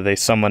 they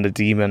summon a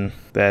demon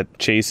that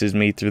chases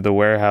me through the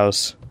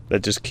warehouse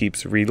that just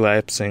keeps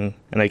relapsing,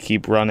 and I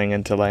keep running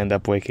until I end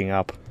up waking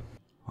up.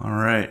 All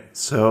right.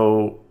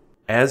 So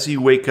as you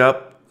wake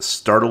up,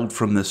 startled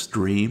from this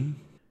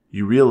dream,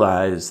 you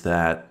realize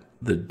that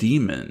the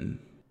demon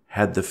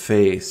had the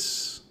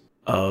face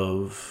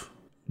of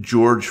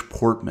George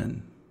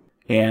Portman.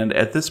 And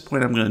at this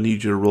point, I'm going to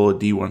need you to roll a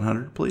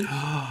D100, please.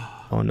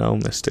 Oh no,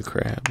 Mr.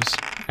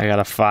 Krabs. I got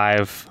a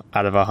 5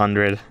 out of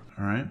 100.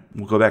 All right.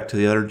 We'll go back to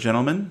the other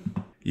gentleman.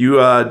 You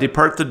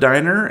depart the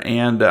diner,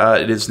 and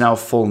it is now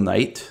full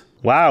night.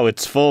 Wow,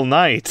 it's full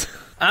night.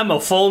 I'm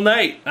a full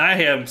night. I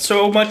have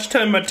so much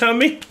time in my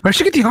tummy. Where'd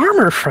you get the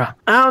armor from?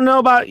 I don't know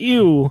about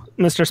you,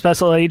 Mr.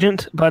 Special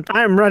Agent, but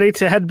I'm ready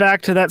to head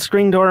back to that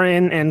Screen Door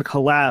Inn and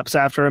collapse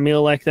after a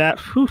meal like that.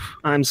 Whew,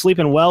 I'm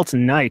sleeping well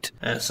tonight.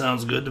 That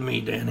sounds good to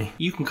me, Danny.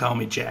 You can call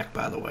me Jack,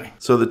 by the way.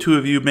 So the two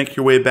of you make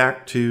your way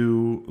back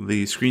to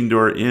the Screen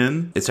Door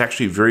Inn. It's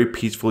actually very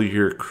peaceful. You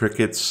hear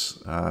crickets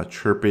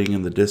chirping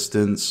in the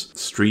distance.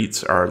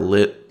 Streets are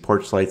lit.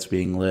 Porch lights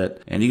being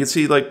lit, and you can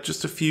see like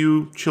just a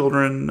few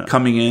children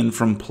coming in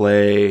from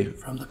play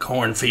from the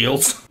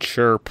cornfields.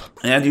 Chirp.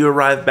 And you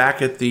arrive back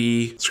at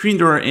the Screen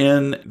Door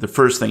Inn. The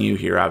first thing you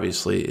hear,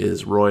 obviously,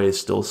 is Roy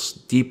still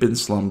deep in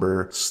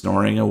slumber,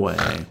 snoring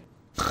away.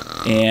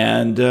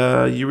 And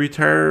you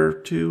retire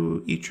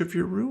to each of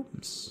your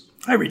rooms.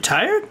 I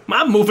retired?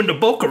 I'm moving to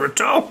Boca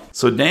Raton.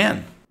 So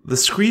Dan, the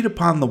screed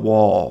upon the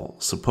wall,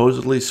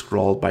 supposedly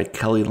scrawled by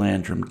Kelly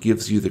Landrum,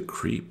 gives you the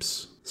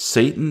creeps.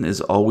 Satan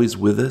is always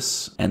with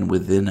us and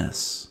within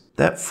us.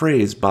 That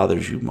phrase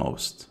bothers you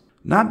most.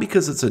 Not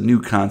because it's a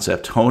new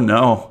concept. Oh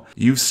no,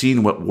 you've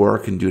seen what war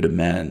can do to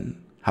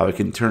men, how it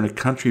can turn a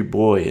country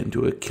boy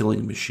into a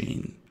killing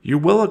machine. You're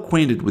well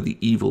acquainted with the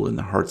evil in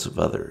the hearts of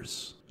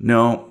others.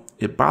 No,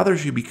 it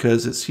bothers you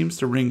because it seems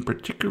to ring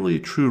particularly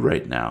true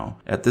right now,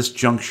 at this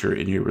juncture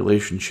in your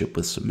relationship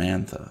with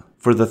Samantha.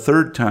 For the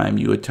 3rd time,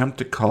 you attempt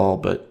to call,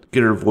 but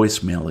get her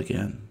voicemail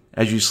again.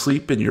 As you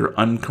sleep in your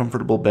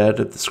uncomfortable bed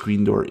at the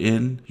Screen Door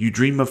Inn, you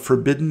dream of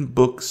forbidden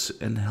books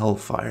and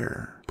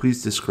hellfire.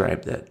 Please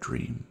describe that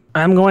dream.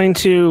 I'm going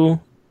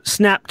to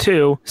snap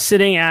to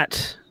sitting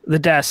at the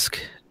desk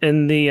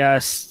in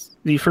the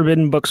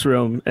Forbidden Books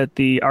room at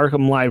the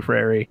Arkham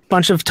Library.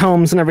 Bunch of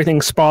tomes and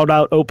everything sprawled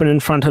out open in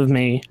front of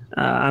me.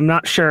 I'm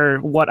not sure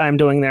what I'm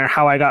doing there,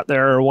 how I got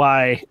there, or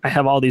why I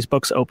have all these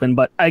books open,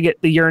 but I get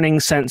the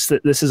yearning sense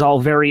that this is all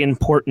very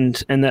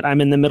important and that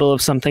I'm in the middle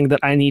of something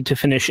that I need to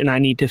finish, and I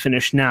need to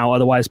finish now.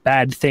 Otherwise,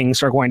 bad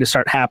things are going to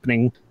start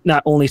happening,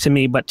 not only to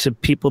me, but to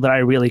people that I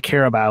really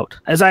care about.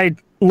 As I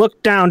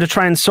look down to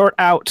try and sort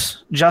out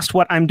just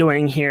what I'm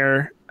doing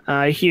here,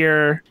 I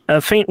hear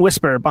a faint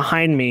whisper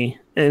behind me,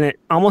 and it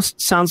almost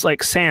sounds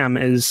like Sam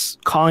is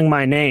calling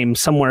my name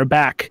somewhere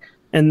back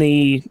in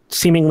the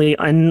seemingly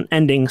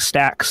unending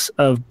stacks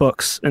of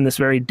books in this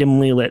very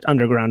dimly lit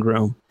underground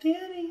room.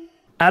 Danny.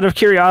 Out of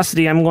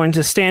curiosity, I'm going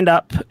to stand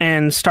up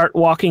and start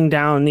walking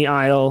down the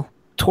aisle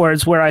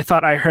towards where I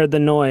thought I heard the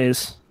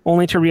noise,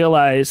 only to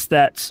realize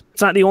that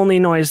it's not the only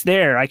noise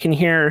there. I can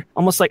hear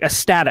almost like a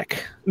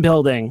static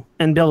building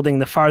and building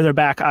the farther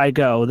back I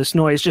go. This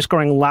noise just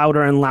growing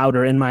louder and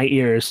louder in my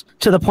ears,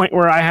 to the point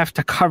where I have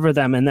to cover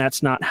them, and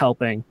that's not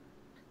helping.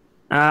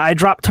 I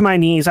drop to my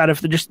knees out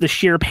of just the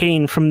sheer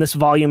pain from this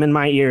volume in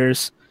my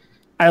ears.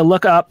 I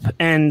look up,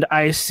 and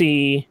I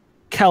see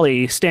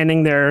Kelly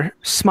standing there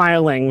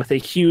smiling with a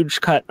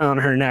huge cut on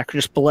her neck,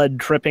 just blood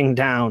dripping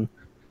down.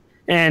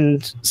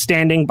 And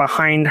standing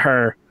behind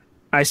her,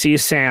 I see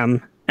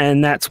Sam,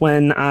 and that's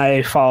when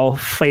I fall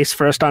face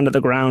first onto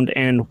the ground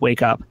and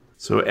wake up.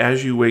 So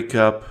as you wake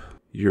up,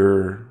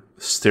 you're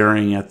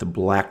staring at the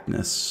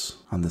blackness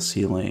on the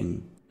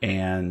ceiling,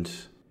 and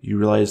you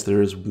realize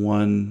there is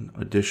one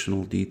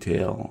additional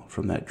detail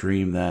from that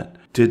dream that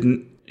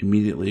didn't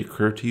immediately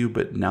occur to you,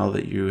 but now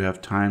that you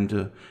have time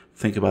to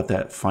think about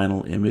that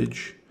final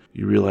image,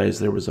 you realize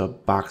there was a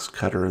box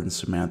cutter in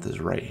Samantha's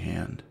right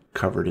hand,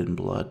 covered in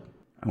blood.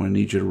 I'm going to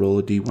need you to roll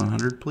a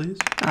D100, please.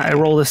 I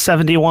rolled a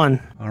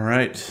 71. All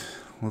right,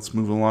 let's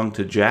move along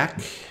to Jack.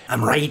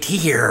 I'm right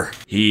here.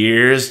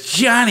 Here's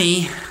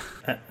Johnny.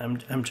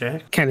 I'm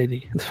Jack.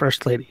 Kennedy, the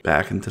first lady.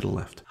 Back and to the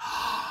left.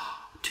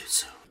 Too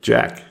soon.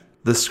 Jack.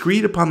 The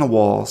screed upon the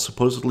wall,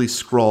 supposedly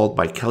scrawled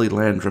by Kelly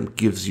Landrum,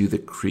 gives you the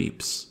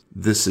creeps.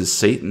 This is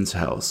Satan's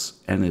house,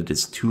 and it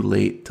is too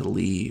late to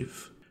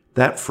leave.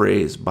 That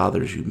phrase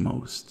bothers you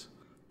most.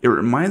 It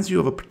reminds you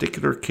of a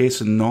particular case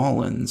in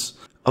Nolans,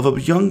 of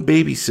a young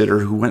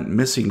babysitter who went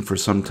missing for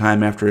some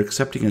time after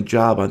accepting a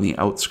job on the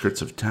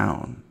outskirts of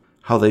town.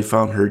 How they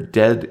found her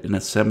dead in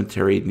a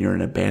cemetery near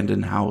an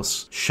abandoned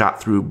house,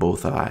 shot through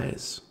both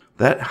eyes.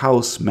 That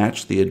house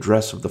matched the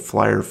address of the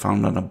flyer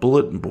found on a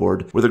bulletin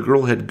board where the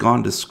girl had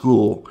gone to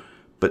school,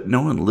 but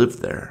no one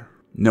lived there.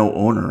 No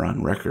owner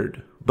on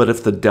record. But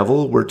if the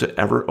devil were to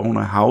ever own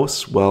a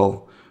house,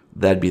 well,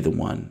 that'd be the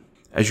one.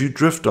 As you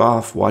drift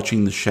off,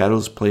 watching the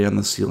shadows play on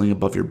the ceiling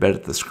above your bed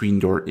at the Screen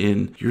Door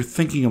Inn, you're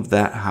thinking of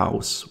that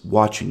house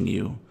watching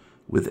you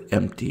with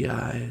empty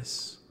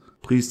eyes.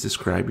 Please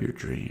describe your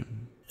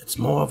dream. It's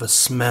more of a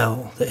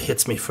smell that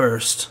hits me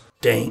first.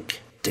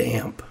 Dank,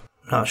 damp.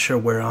 Not sure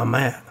where I'm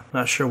at.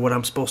 Not sure what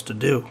I'm supposed to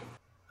do.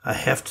 I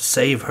have to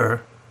save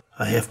her.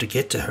 I have to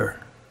get to her.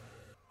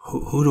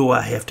 Who do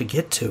I have to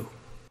get to?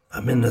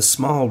 I'm in this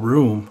small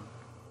room.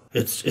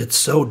 It's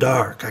so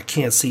dark, I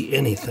can't see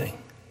anything.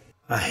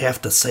 I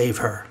have to save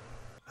her.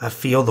 I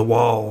feel the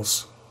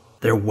walls.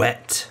 They're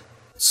wet,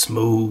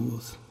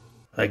 smooth,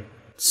 like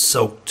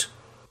soaked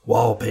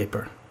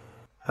wallpaper.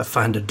 I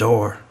find a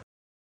door.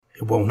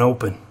 It won't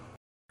open.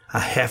 I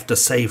have to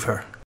save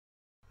her.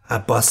 I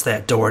bust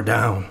that door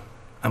down.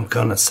 I'm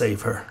gonna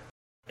save her.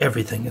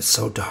 Everything is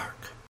so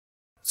dark,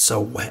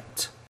 so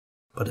wet,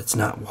 but it's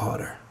not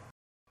water.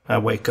 I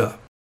wake up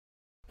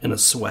in a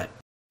sweat.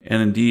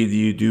 And indeed,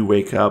 you do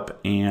wake up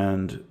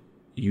and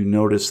you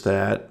notice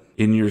that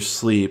in your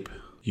sleep,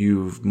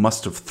 you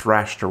must have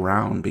thrashed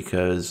around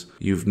because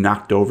you've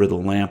knocked over the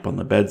lamp on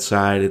the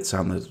bedside. It's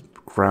on the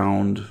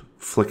ground,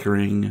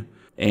 flickering.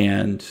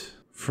 And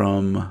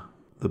from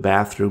the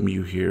bathroom,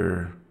 you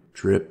hear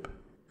drip,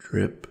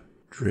 drip,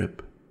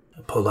 drip.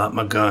 I pull out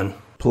my gun.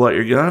 Pull out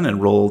your gun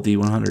and roll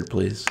D100,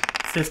 please.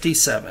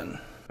 57.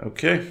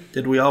 Okay.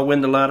 Did we all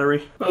win the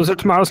lottery? Those are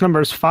tomorrow's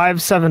numbers,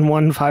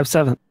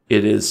 57157.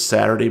 It is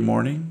Saturday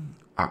morning,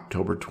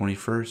 October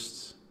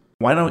 21st.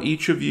 Why don't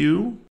each of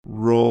you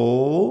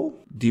roll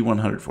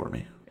D100 for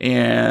me?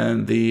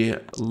 And the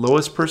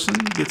lowest person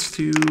gets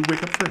to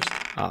wake up first.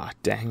 Ah,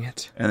 dang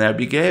it. And that'd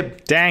be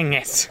Gabe. Dang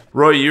it.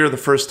 Roy, you're the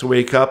first to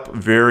wake up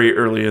very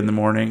early in the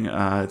morning.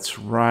 It's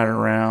right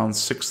around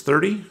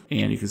 6:30,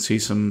 and you can see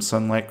some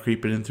sunlight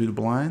creeping in through the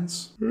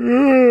blinds.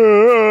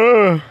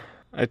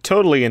 I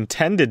totally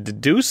intended to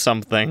do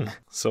something,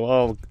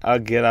 so I'll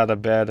get out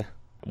of bed.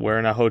 We're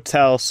in a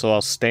hotel, so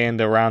I'll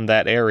stand around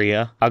that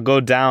area. I'll go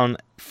down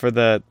for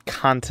the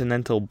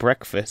continental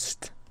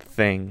breakfast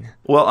thing.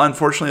 Well,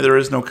 unfortunately, there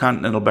is no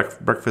continental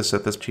breakfast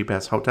at this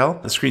cheap-ass hotel.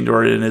 The Screen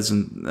Door Inn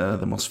isn't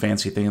the most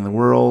fancy thing in the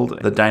world.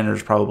 The diner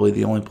is probably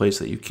the only place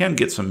that you can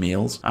get some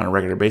meals on a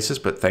regular basis,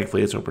 but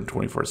thankfully it's open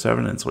 24/7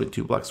 and it's only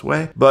 2 blocks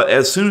away. But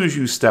as soon as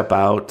you step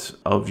out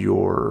of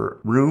your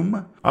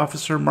room,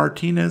 Officer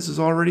Martinez is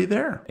already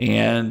there.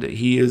 And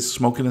he is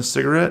smoking a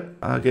cigarette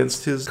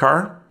against his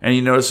car. And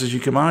he notices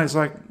you come out. He's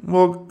like,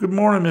 well, good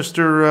morning,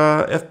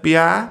 Mr.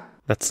 FBI.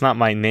 That's not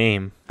my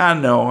name. I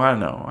know.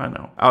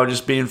 I was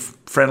just being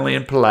friendly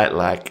and polite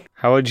like.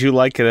 How would you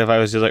like it if I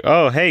was just like,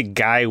 oh, hey,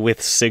 guy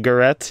with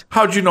cigarette?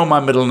 How'd you know my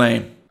middle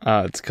name?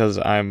 It's because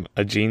I'm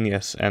a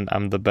genius and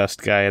I'm the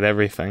best guy at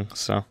everything,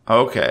 so.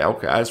 Okay.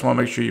 I just want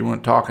to make sure you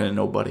weren't talking to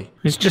nobody.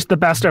 He's just the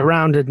best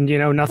around, and,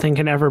 nothing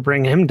can ever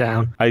bring him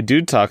down. I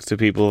do talk to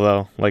people,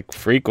 though, like,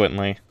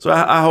 frequently. So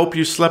I hope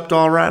you slept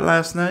all right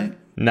last night?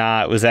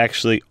 Nah, it was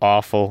actually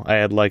awful. I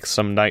had, like,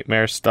 some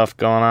nightmare stuff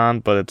going on,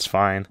 but it's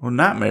fine. Well,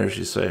 nightmares,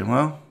 you say.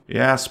 Well,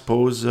 yeah, I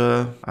suppose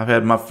I've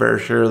had my fair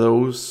share of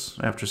those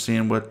after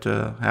seeing what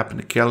happened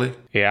to Kelly.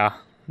 Yeah,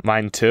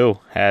 mine too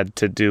had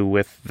to do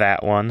with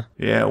that one.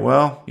 Yeah,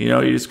 well, you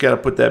just got to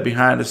put that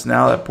behind us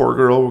now. That poor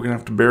girl, we're going to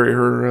have to bury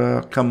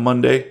her come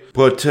Monday.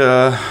 But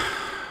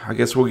I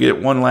guess we'll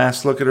get one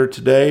last look at her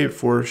today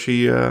before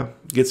she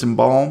gets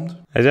embalmed.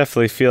 I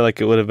definitely feel like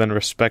it would have been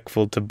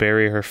respectful to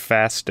bury her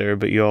faster,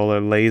 but you all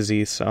are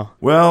lazy, so.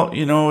 Well,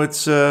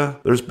 it's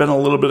there's been a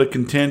little bit of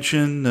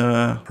contention.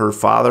 Her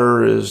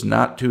father is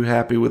not too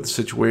happy with the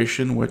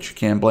situation, which you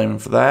can't blame him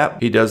for that.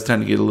 He does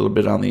tend to get a little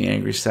bit on the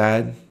angry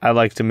side. I'd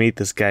like to meet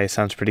this guy.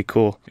 Sounds pretty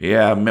cool.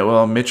 Yeah,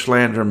 well, Mitch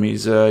Landrum,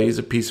 he's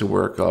a piece of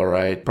work, all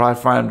right.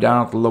 Probably find him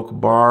down at the local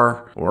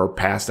bar or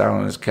passed out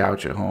on his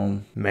couch at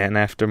home. Man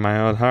after my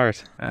own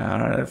heart.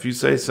 If you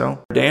say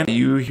so. Dan,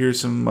 you hear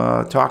some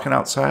talking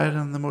outside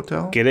in the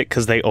motel? Get it?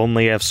 Because they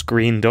only have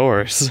screen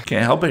doors.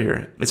 Can't help but hear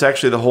it. It's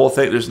actually the whole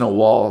thing. There's no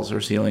walls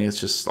or ceiling. It's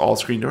just all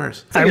screen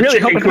doors. I really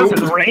hope it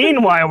doesn't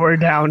rain while we're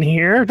down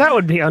here. That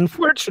would be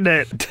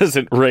unfortunate. It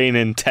doesn't rain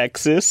in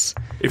Texas.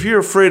 If you're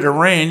afraid of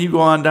rain, you go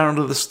on down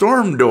to the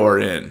storm door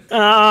inn.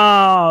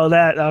 Oh,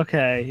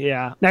 okay,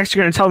 yeah. Next,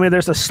 you're going to tell me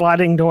there's a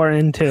sliding door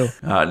in, too.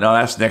 No,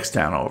 that's next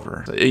town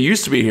over. It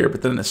used to be here,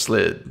 but then it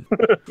slid.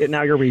 Yeah,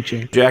 now you're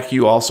reaching. Jack,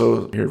 you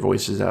also hear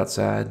voices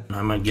outside.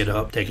 I'm gonna get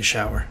up, take a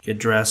shower, get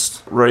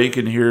dressed. Roy, you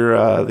can hear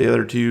the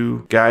other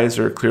two guys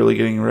are clearly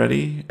getting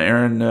ready.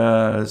 Aaron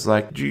is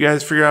like, did you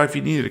guys figure out if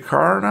you needed a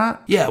car or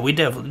not? Yeah, we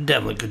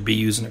definitely could be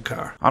using a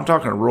car. I'm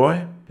talking to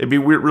Roy. It'd be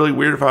really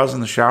weird if I was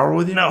in the shower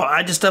with you. No,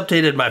 I just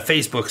updated my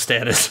Facebook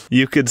status.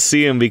 You could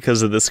see him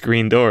because of the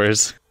screen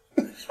doors.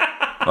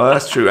 Oh,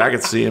 that's true. I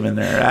could see him in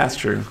there. That's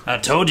true. I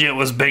told you it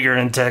was bigger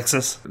in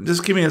Texas.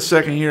 Just give me a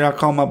second here. I'll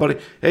call my buddy.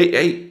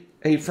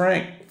 Hey,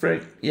 Frank.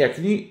 Yeah,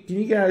 can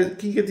you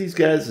get these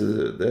guys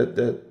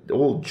that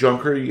old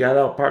junker you got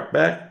out parked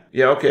back?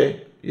 Yeah,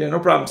 okay. Yeah,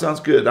 no problem. Sounds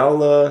good.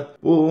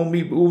 We'll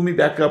meet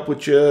back up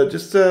with you.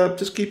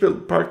 Just keep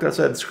it parked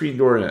outside the screen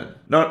door in.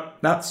 No,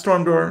 not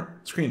storm door,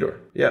 screen door.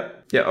 Yeah,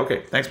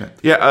 okay. Thanks, man.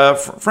 Yeah,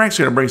 Frank's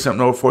going to bring something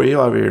over for you.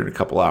 He'll have it here in a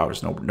couple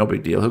hours. No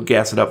big deal. He'll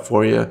gas it up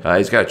for you.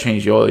 He's got to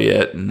change the oil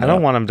yet. And, I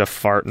don't want him to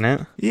fart in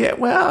it. Yeah,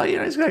 well,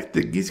 he's got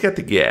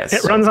the gas.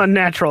 It runs on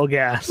natural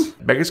gas.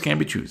 Beggars can't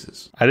be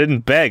choosers. I didn't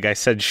beg. I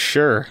said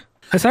sure.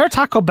 Is there a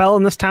Taco Bell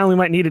in this town? We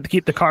might need it to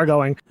keep the car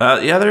going.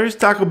 Yeah, there is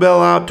Taco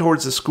Bell out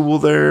towards the school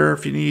there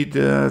if you need.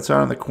 It's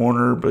out on the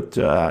corner, but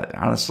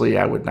honestly,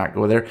 I would not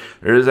go there.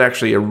 There is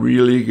actually a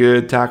really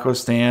good taco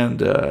stand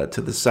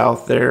to the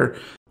south there.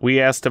 We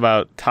asked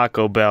about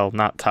Taco Bell,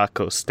 not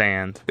taco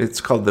stand.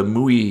 It's called the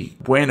Muy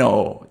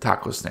Bueno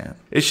Taco Stand.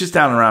 It's just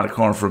down around the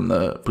corner from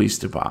the police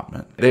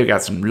department. They've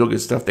got some real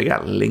good stuff. They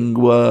got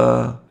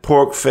lingua,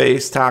 pork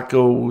face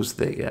tacos.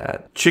 They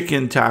got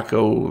chicken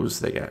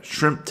tacos. They got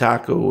shrimp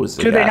tacos.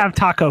 Do they have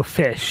taco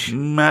fish?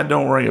 That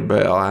don't ring a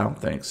bell. I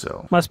don't think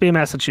so. Must be a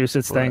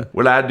Massachusetts thing.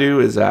 What I do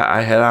is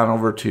I head on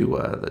over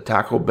to the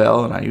Taco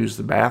Bell and I use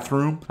the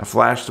bathroom. I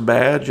flash the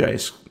badge. I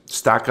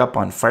stock up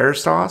on fire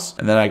sauce,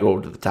 and then I go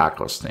to the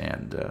taco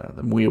stand,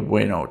 the Muy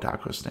Bueno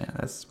taco stand.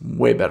 That's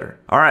way better.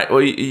 All right, well,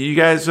 you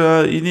guys,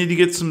 you need to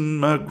get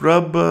some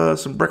grub,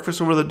 some breakfast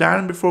over the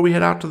dining before we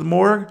head out to the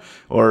morgue,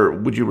 or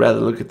would you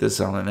rather look at this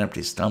on an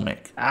empty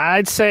stomach?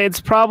 I'd say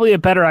it's probably a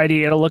better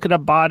idea to look at a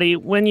body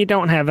when you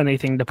don't have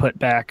anything to put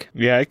back.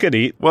 Yeah, I could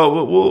eat.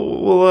 Well,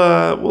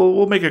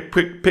 we'll make a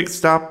quick pit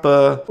stop.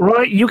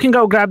 Roy, you can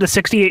go grab the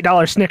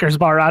 $68 Snickers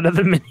bar out of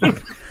the menu,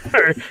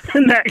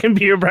 and that can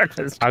be your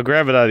breakfast. I'll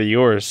grab it out of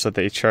yours so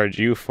they charge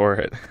you for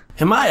it.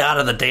 Am I out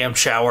of the damn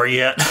shower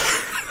yet?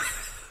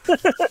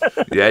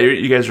 Yeah,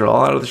 you guys are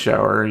all out of the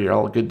shower. You're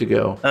all good to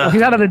go.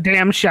 He's out of the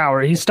damn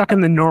shower. He's stuck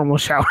in the normal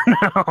shower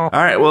now. All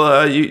right,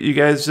 well, you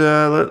guys,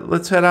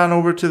 let's head on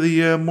over to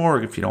the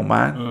morgue if you don't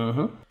mind.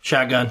 Mm-hmm.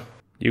 Shotgun.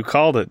 You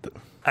called it.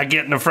 I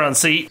get in the front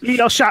seat. You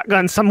yell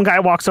shotgun. Some guy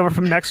walks over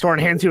from next door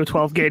and hands you a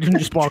 12 gauge and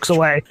just walks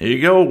away. Here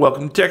you go.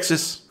 Welcome to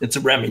Texas. It's a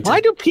Remington. Why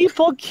do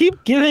people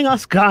keep giving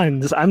us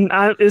guns?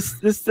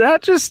 Is that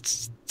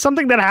just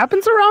something that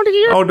happens around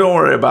here? Oh, don't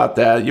worry about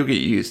that. You'll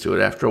get used to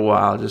it after a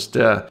while. Just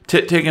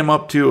take him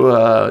up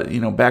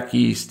to back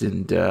east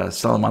and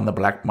sell him on the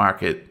black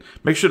market.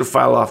 Make sure to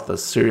file off the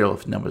serial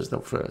numbers though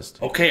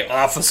first. Okay,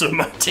 Officer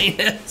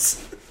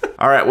Martinez.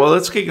 All right. Well,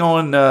 let's get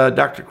going.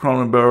 Dr.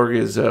 Cronenberg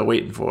is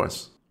waiting for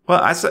us. Well,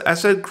 I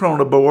said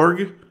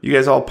Cronenberg. You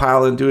guys all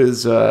pile into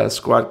his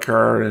squad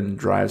car and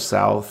drive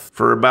south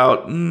for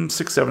about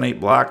 6, 7, 8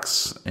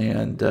 blocks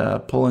and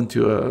pull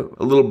into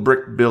a little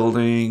brick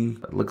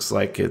building. It looks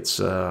like it's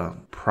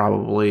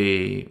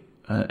probably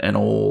an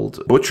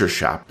old butcher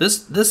shop.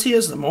 This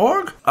here's the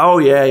morgue? Oh,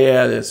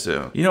 yeah. This,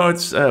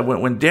 it's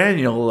when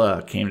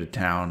Daniel came to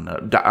town,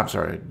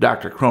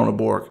 Dr.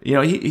 Cronenberg,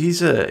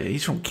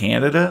 he's from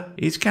Canada.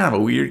 He's kind of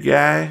a weird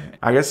guy.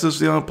 I guess this was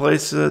the only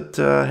place that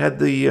had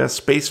the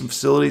space and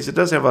facilities. It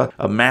does have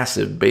a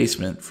massive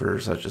basement for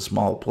such a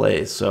small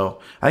place.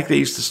 So I think they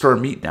used to store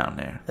meat down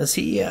there. Does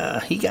he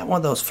got one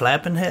of those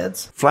flapping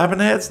heads? Flapping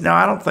heads? No,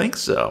 I don't think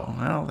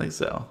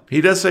so. He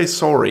does say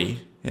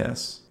sorry,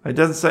 yes. He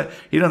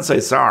doesn't say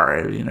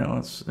sorry,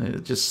 it's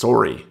just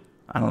sorry.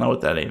 I don't know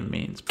what that even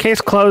means.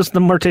 Case closed, the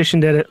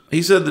mortician did it.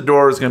 He said the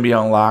door is going to be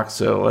unlocked,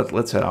 so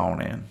let's head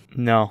on in.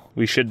 No,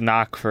 we should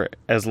knock for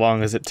as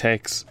long as it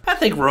takes. I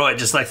think Roy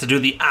just likes to do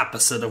the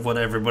opposite of what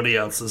everybody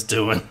else is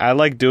doing. I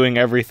like doing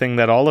everything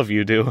that all of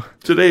you do.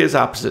 Today is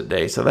opposite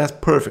day, so that's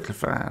perfectly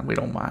fine. We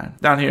don't mind.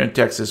 Down here in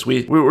Texas,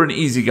 we're an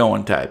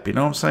easygoing type, you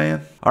know what I'm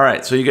saying? All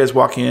right, so you guys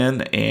walk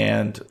in,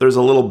 and there's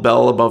a little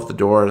bell above the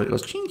door that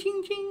goes ching,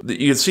 ching, ching.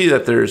 You can see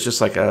that there's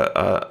just like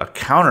a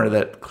counter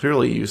that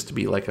clearly used to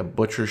be like a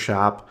butcher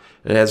shop.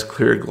 It has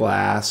clear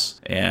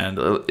glass, and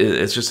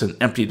it's just an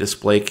empty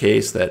display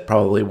case that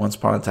probably once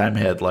upon a time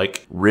had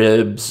like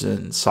ribs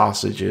and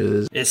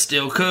sausages. It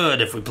still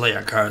could if we play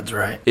our cards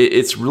right.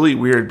 It's really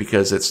weird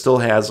because it still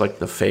has like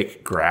the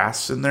fake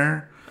grass in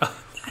there. Oh,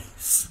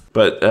 nice.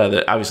 But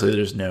obviously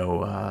there's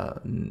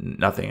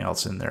nothing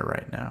else in there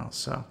right now,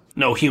 so.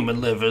 No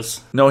human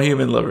livers. No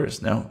human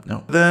livers, no.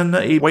 Then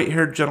a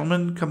white-haired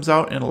gentleman comes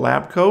out in a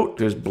lab coat.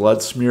 There's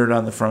blood smeared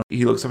on the front.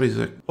 He looks up and he's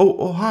like,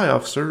 oh, hi,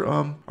 officer.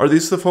 Are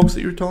these the folks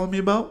that you were telling me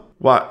about?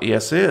 Why,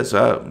 yes, it is.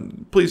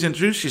 Please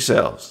introduce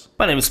yourselves.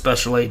 My name is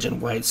Special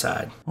Agent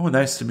Whiteside. Oh,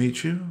 nice to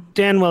meet you.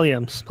 Dan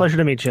Williams. Pleasure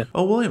to meet you.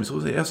 Oh, Williams.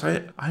 Yes,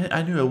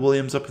 I knew a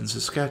Williams up in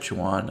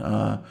Saskatchewan.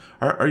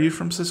 Are you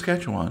from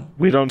Saskatchewan?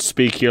 We don't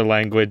speak your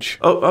language.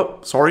 Oh,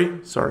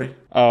 sorry.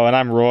 Oh, and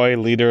I'm Roy,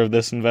 leader of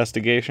this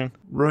investigation.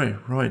 Roy,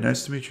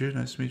 nice to meet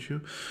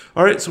you.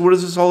 All right, so what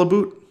is this all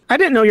about? I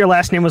didn't know your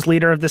last name was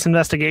leader of this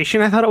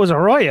investigation. I thought it was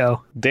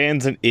Arroyo.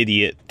 Dan's an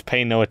idiot.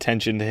 Pay no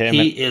attention to him.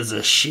 He is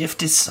a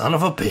shifty son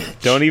of a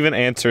bitch. Don't even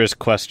answer his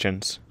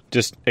questions.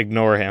 Just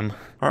ignore him.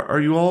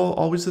 Are you all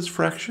always this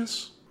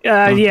fractious?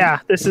 Yeah,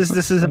 this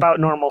is about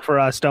normal for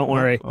us. Don't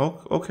worry.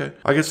 Oh, okay.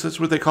 I guess that's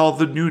what they call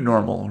the new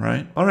normal,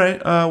 right? All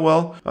right.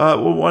 Well,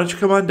 why don't you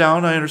come on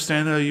down? I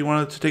understand you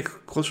wanted to take a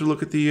closer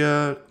look at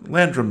the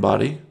Landrum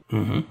body.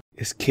 Mm-hmm.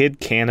 Is Kid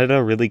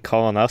Canada really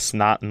calling us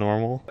not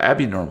normal?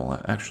 Abby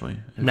normal, actually.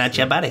 Not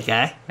your buddy,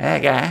 guy.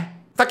 Hey, guy.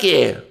 Fuck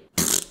you.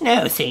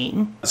 No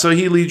thing. So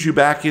he leads you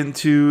back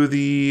into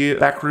the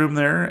back room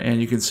there,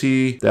 and you can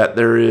see that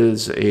there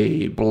is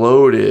a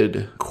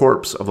bloated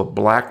corpse of a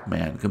black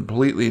man,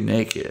 completely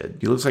naked.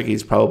 He looks like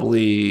he's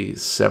probably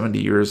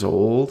 70 years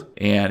old,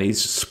 and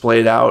he's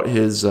splayed out.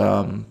 His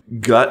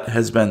gut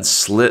has been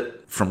slit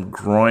from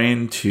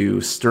groin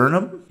to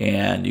sternum,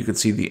 and you can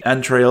see the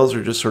entrails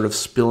are just sort of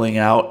spilling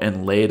out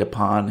and laid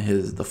upon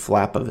the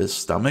flap of his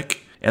stomach.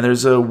 And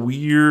there's a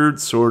weird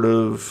sort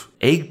of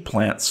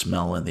eggplant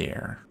smell in the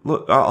air.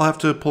 Look, I'll have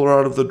to pull her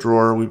out of the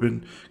drawer. We've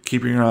been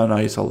keeping her on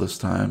ice all this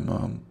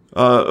time.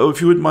 If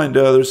you wouldn't mind,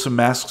 there's some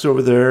masks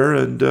over there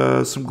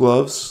and some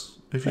gloves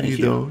if you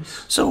need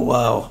those. So,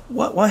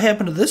 what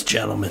happened to this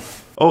gentleman?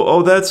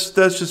 Oh, that's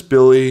just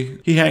Billy.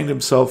 He hanged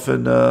himself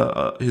in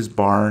his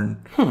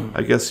barn.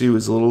 I guess he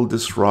was a little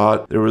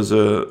distraught. There was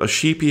a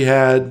sheep he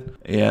had,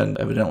 and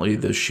evidently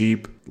the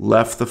sheep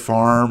left the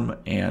farm,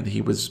 and he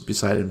was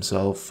beside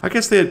himself. I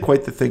guess they had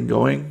quite the thing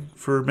going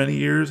for many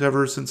years,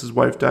 ever since his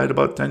wife died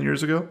about 10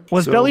 years ago.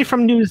 Was Billy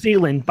from New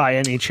Zealand by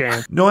any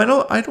chance? No,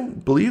 I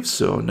don't believe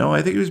so. No,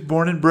 I think he was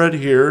born and bred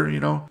here,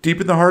 deep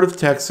in the heart of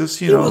Texas,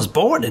 He was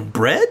born and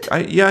bred?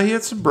 Yeah, he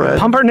had some bread.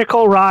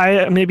 Pumpernickel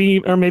rye,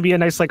 maybe a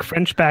nice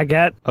French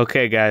baguette.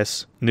 Okay,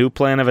 guys. New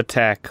plan of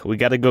attack. We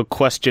gotta go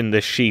question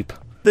this sheep.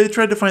 They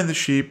tried to find the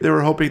sheep. They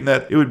were hoping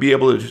that it would be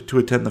able to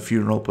attend the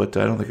funeral, but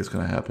I don't think it's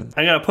going to happen.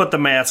 I'm going to put the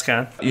mask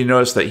on. You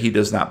notice that he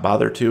does not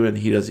bother to, and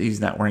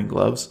he's not wearing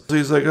gloves. So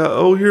he's like,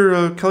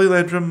 here, Kelly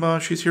Landrum,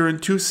 she's here in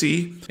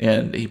 2C.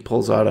 And he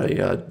pulls out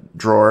a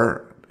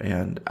drawer,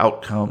 and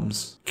out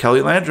comes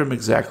Kelly Landrum,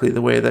 exactly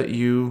the way that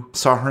you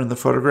saw her in the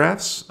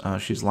photographs.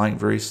 She's lying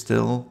very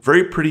still.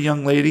 Very pretty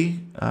young lady.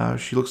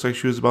 She looks like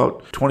she was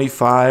about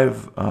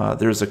 25.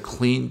 There's a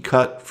clean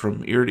cut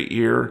from ear to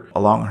ear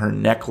along her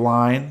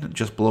neckline,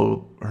 just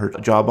below her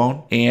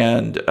jawbone.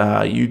 And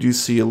you do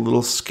see a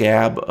little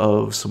scab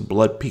of some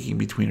blood peeking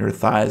between her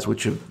thighs,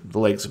 which the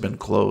legs have been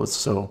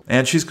closed.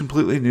 And she's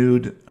completely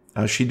nude.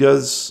 She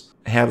does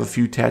have a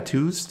few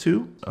tattoos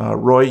too.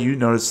 Roy, you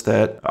notice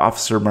that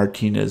Officer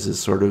Martinez is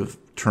sort of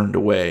turned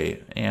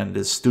away and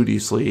is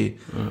studiously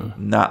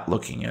not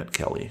looking at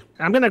Kelly.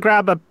 I'm going to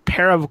grab a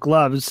pair of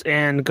gloves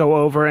and go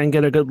over and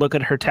get a good look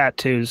at her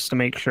tattoos to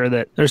make sure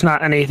that there's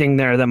not anything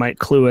there that might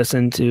clue us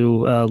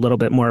into a little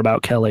bit more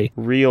about Kelly.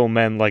 Real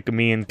men like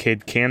me and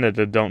Kid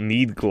Canada don't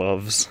need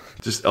gloves.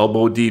 Just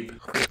elbow deep.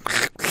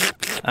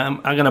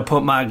 I'm going to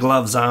put my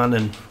gloves on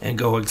and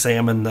go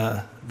examine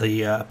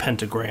the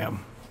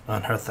pentagram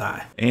on her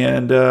thigh.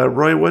 And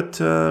Roy,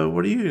 what are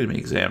you going to be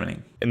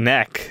examining?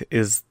 Neck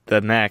is the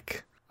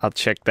neck. I'll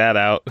check that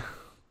out.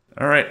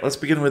 All right, let's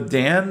begin with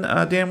Dan.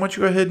 Dan, why don't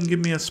you go ahead and give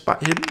me a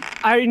spot hidden?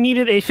 I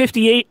needed a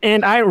 58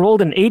 and I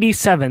rolled an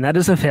 87. That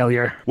is a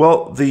failure.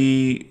 Well,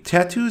 the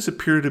tattoos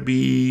appear to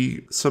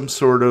be some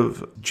sort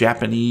of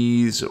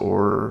Japanese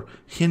or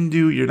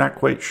Hindu, you're not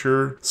quite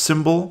sure,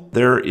 symbol.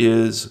 There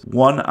is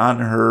one on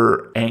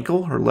her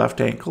ankle, her left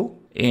ankle.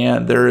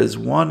 And there is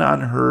one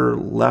on her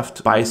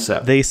left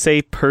bicep. They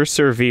say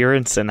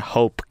perseverance and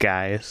hope,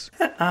 guys.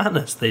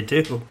 Honest, they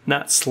do.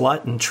 Not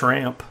slut and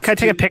tramp. Can I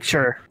take a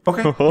picture?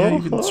 Okay, yeah,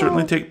 you can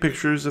certainly take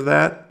pictures of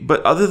that.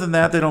 But other than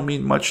that, they don't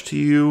mean much to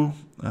you.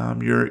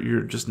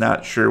 You're just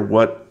not sure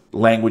what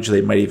language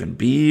they might even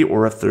be,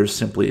 or if there's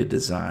simply a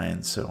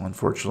design. So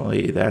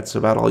unfortunately, that's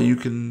about all you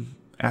can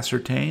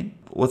ascertain.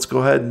 Let's go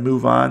ahead and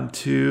move on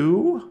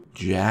to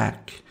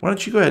Jack. Why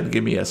don't you go ahead and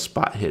give me a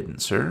spot hidden,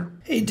 sir?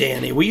 Hey,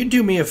 Danny, will you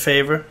do me a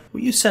favor?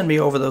 Will you send me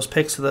over those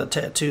pics of the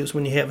tattoos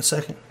when you have a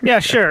second? Yeah,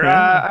 sure.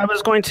 I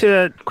was going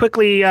to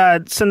quickly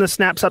send the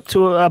snaps up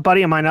to a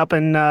buddy of mine up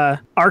in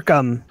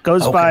Arkham.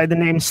 Goes by the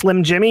name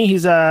Slim Jimmy. He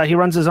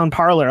runs his own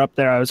parlor up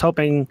there. I was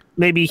hoping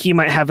maybe he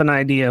might have an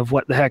idea of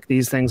what the heck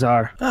these things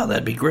are. Oh,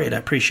 that'd be great. I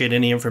appreciate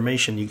any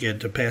information you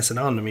get to pass it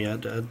on to me.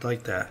 I'd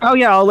like that. Oh,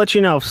 yeah, I'll let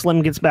you know if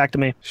Slim gets back to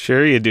me.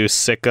 Sure you do,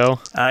 sicko.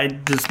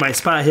 This my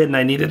spot hidden.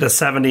 I needed a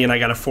 70 and I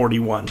got a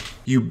 41.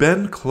 You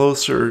bend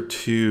closer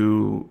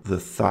to the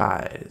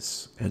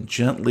thighs and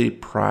gently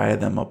pry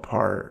them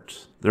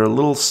apart. They're a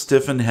little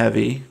stiff and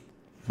heavy,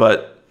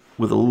 but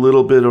with a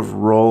little bit of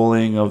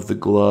rolling of the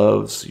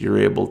gloves, you're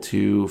able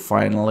to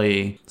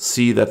finally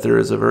see that there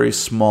is a very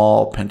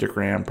small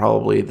pentagram,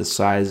 probably the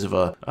size of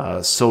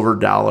a silver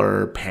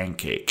dollar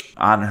pancake,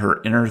 on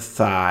her inner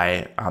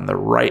thigh on the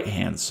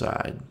right-hand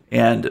side.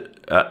 And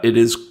it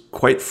is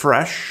quite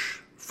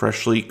fresh,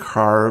 freshly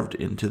carved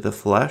into the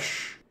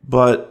flesh.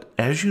 But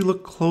as you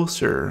look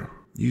closer,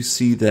 you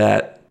see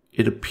that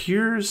it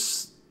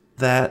appears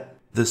that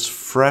this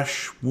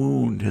fresh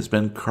wound has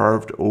been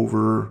carved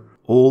over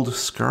old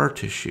scar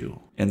tissue.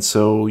 And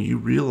so you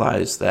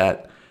realize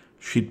that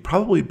she'd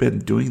probably been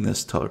doing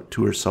this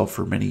to herself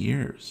for many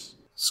years.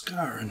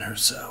 Scarring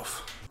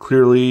herself.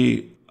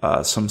 Clearly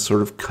some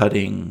sort of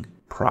cutting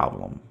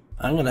problem.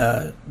 I'm going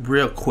to,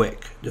 real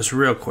quick,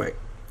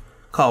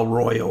 call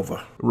Roy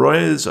over. Roy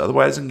is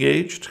otherwise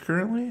engaged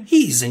currently?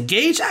 He's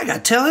engaged? I got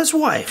to tell his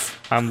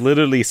wife. I'm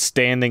literally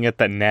standing at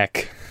the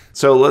neck.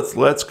 So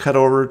let's cut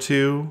over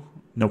to,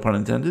 no pun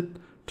intended,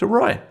 to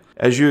Roy.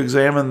 As you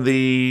examine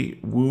the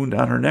wound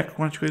on her neck,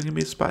 why don't you guys give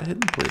me a spot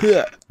hidden,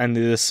 please? I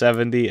need a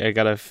 70. I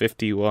got a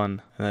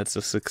 51, and that's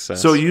a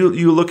success. So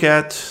you look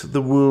at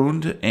the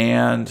wound,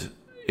 and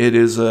it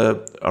is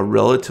a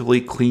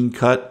relatively clean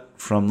cut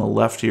from the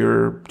left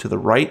ear to the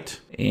right,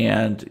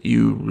 and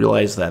you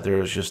realize that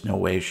there is just no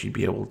way she'd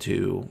be able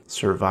to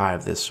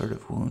survive this sort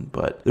of wound.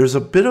 But there's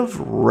a bit of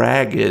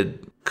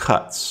ragged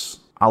cuts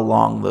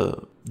along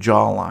the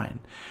jawline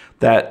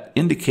that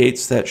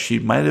indicates that she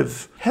might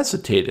have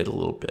hesitated a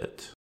little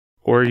bit.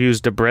 Or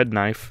used a bread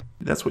knife.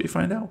 That's what you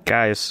find out.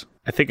 Guys,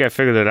 I think I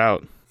figured it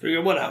out.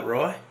 Figure what out,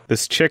 Roy?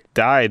 This chick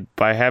died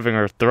by having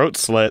her throat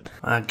slit.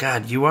 My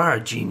God, you are a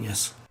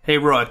genius. Hey,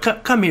 Roy,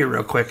 come here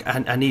real quick.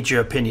 I need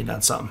your opinion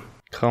on something.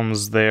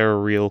 Comes there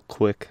real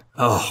quick.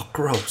 Oh,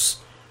 gross.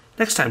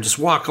 Next time, just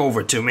walk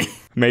over to me.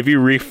 Maybe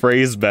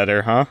rephrase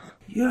better, huh?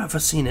 You ever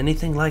seen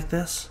anything like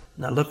this?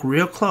 Now look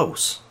real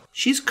close.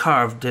 She's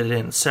carved it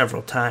in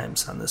several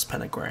times on this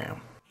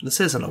pentagram. This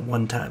isn't a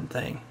one-time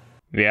thing.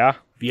 Yeah?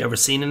 Have you ever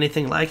seen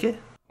anything like it?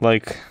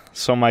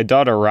 So my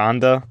daughter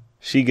Rhonda,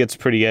 she gets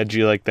pretty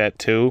edgy like that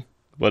too,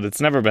 but it's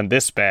never been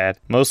this bad.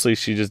 Mostly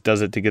she just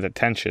does it to get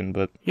attention,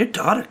 but... Your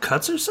daughter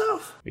cuts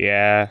herself?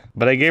 Yeah,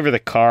 but I gave her the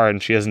car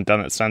and she hasn't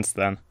done it since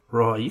then.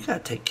 Roy, you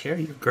gotta take care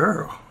of your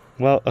girl.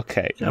 Well,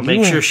 okay. Now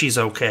make sure she's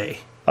okay.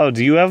 Oh,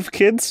 do you have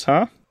kids,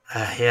 huh?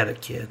 I had a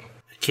kid.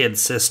 A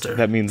kid's sister.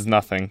 That means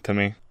nothing to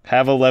me.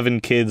 Have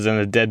 11 kids and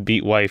a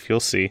deadbeat wife, you'll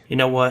see. You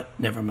know what?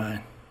 Never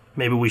mind.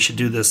 Maybe we should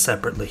do this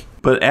separately.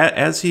 But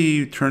as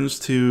he turns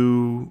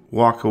to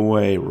walk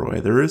away,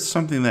 Roy, there is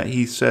something that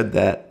he said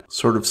that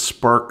sort of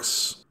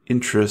sparks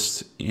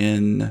interest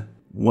in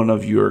one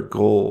of your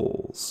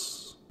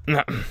goals.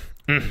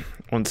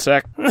 1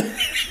 sec.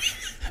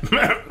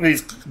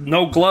 These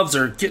no gloves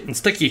are getting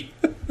sticky.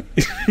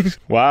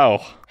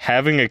 Wow.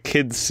 Having a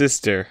kid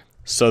sister.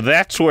 So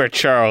that's where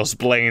Charles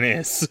Blaine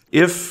is.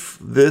 If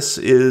this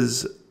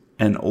is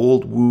an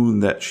old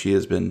wound that she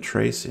has been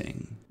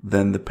tracing,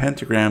 then the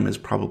pentagram is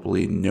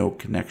probably no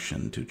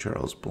connection to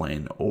Charles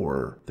Blaine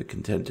or the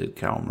Contented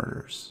Cow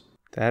murders.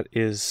 That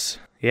is...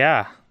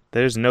 Yeah,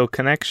 there's no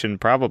connection,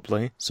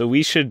 probably. So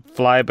we should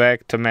fly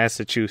back to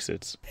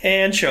Massachusetts.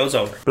 And show's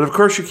over. But of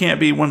course you can't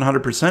be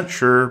 100%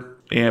 sure,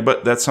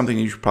 but that's something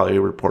you should probably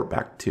report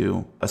back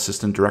to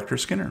Assistant Director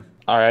Skinner.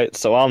 All right,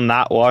 so I'll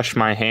not wash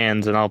my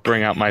hands and I'll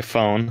bring out my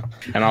phone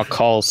and I'll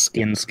call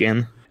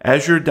Skin.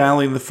 As you're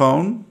dialing the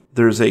phone,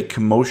 there's a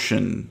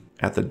commotion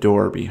at the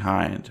door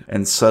behind,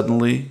 and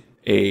suddenly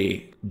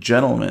a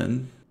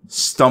gentleman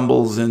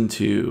stumbles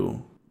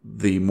into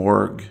the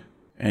morgue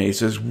and he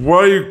says,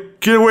 "Why you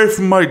get away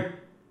from my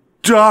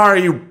daughter,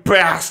 you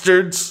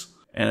bastards!"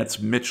 And it's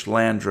Mitch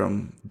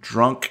Landrum,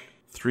 drunk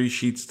 3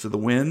 sheets to the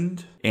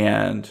wind,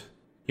 and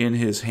in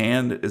his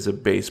hand is a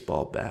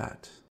baseball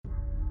bat.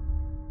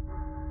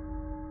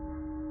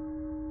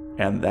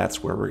 And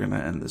that's where we're going to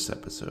end this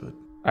episode.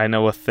 I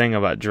know a thing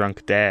about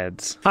drunk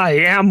dads. I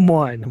am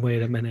one.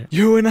 Wait a minute.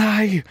 You and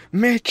I,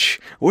 Mitch,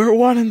 we're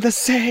one and the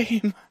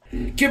same.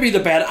 Give me the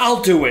bat.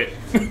 I'll do it.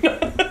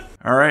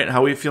 All right,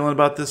 how are we feeling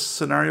about this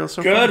scenario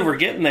so far? Good, we're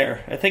getting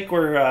there. I think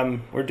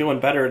we're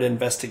doing better at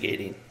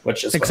investigating,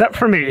 which is Except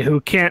for me,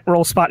 who can't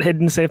roll spot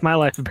hidden to save my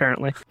life,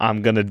 apparently.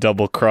 I'm gonna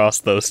double cross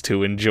those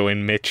two and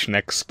join Mitch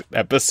next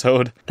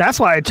episode. That's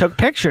why I took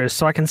pictures,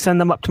 so I can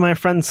send them up to my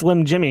friend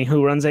Slim Jimmy,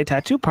 who runs a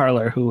tattoo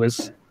parlor, who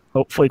is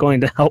hopefully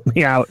going to help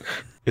me out.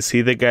 Is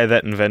he the guy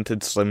that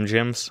invented Slim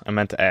Jims? I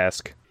meant to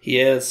ask. He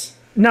is.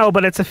 No,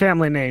 but it's a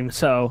family name,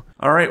 so...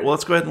 All right, well,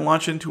 let's go ahead and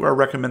launch into our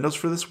recommendos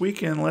for this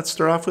week, and let's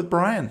start off with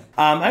Brian.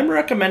 I'm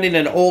recommending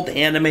an old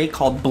anime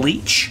called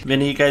Bleach. Have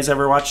any of you guys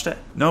ever watched it?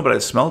 No, but I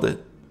smelled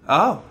it.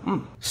 Oh.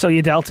 So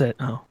you dealt it.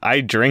 Oh.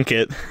 I drink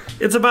it.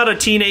 It's about a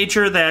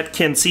teenager that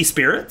can see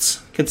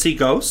spirits, can see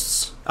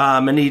ghosts,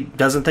 and he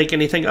doesn't think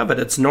anything of it.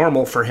 It's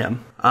normal for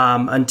him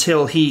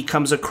until he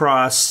comes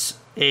across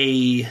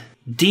a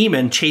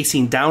demon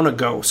chasing down a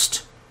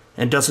ghost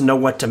and doesn't know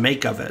what to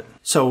make of it.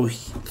 So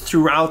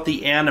throughout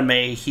the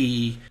anime,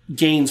 he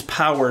gains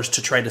powers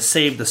to try to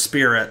save the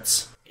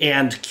spirits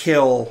and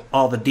kill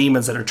all the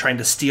demons that are trying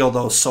to steal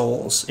those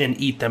souls and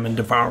eat them and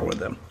devour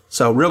them.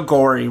 So real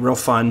gory, real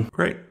fun.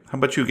 Great. How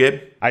about you,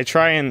 Gabe? I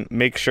try and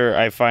make sure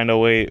I find a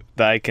way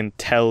that I can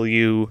tell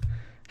you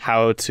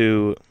how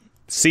to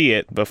see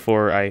it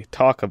before I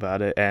talk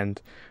about it. And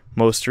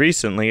most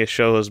recently, a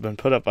show has been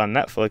put up on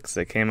Netflix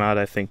that came out,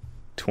 I think,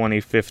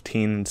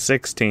 2015 and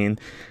 16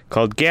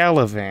 called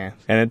Gallivant,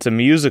 and it's a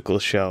musical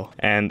show,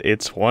 and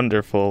it's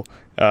wonderful.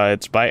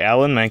 It's by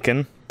Alan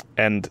Menken,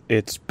 and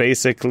it's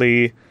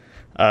basically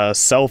a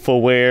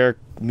self-aware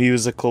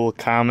musical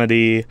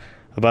comedy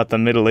about the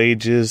Middle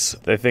Ages.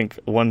 I think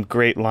one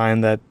great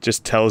line that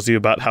just tells you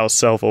about how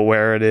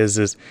self-aware it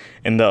is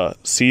in the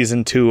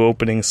season 2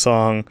 opening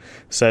song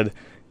said,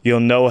 "You'll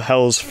know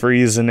hell's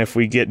freezing if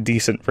we get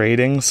decent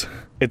ratings."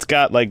 It's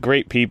got like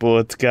great people.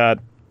 It's got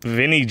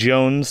Vinnie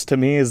Jones, to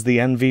me, is the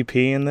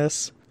MVP in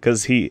this,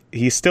 because he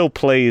still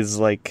plays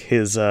like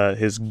his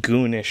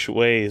goonish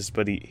ways,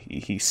 but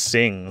he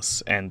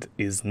sings and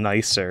is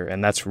nicer,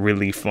 and that's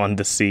really fun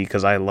to see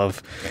because I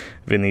love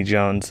Vinnie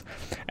Jones.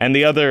 And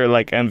the other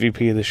like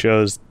MVP of the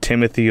show is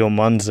Timothy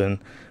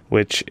O'Munson,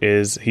 which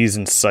is he's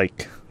in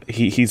Psych.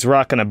 He's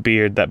rocking a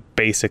beard that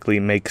basically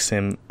makes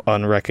him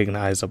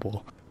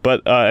unrecognizable.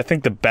 But I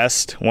think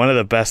one of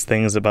the best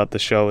things about the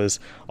show is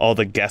all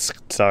the guest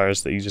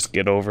stars that you just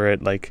get over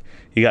it. Like,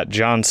 you got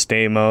John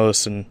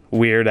Stamos and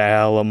Weird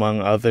Al,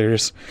 among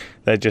others,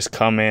 that just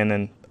come in,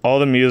 and all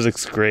the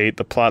music's great,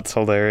 the plot's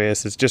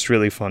hilarious, it's just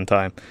really fun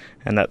time.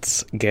 And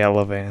that's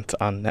Gallivant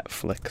on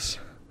Netflix.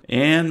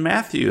 And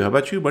Matthew, how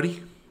about you,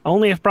 buddy?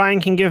 Only if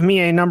Brian can give me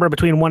a number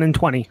between 1 and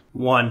 20.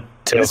 1.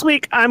 2. This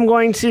week, I'm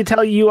going to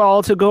tell you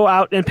all to go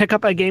out and pick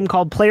up a game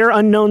called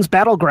PlayerUnknown's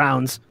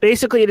Battlegrounds.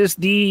 Basically, it is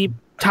the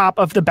top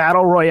of the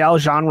battle royale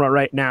genre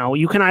right now.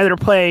 You can either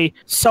play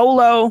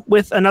solo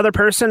with another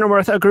person or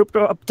with a group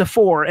of up to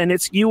 4, and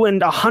it's you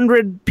and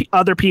 100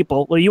 other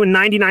people, or you and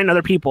 99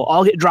 other people,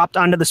 all get dropped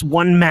onto this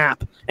one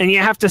map, and you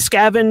have to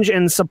scavenge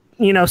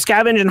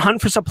and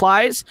hunt for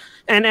supplies.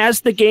 And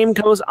as the game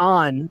goes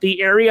on,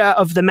 the area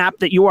of the map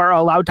that you are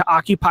allowed to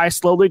occupy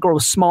slowly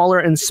grows smaller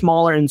and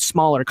smaller and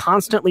smaller,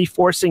 constantly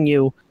forcing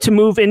you to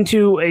move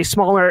into a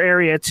smaller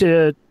area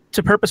to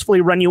purposefully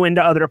run you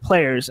into other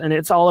players. And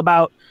it's all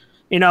about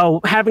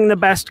having the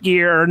best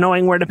gear or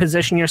knowing where to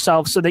position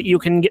yourself so that you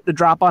can get the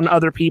drop on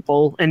other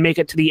people and make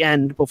it to the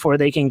end before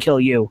they can kill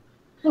you.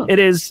 Huh. It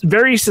is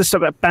very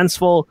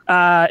suspenseful.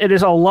 It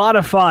is a lot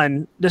of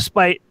fun,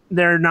 despite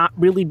there not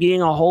really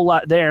being a whole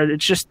lot there.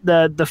 It's just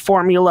the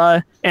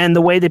formula and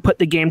the way they put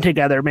the game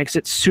together makes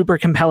it super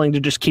compelling to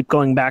just keep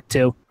going back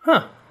to.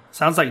 Huh.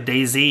 Sounds like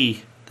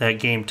DayZ, that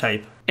game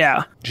type.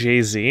 Yeah.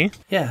 Jay-Z?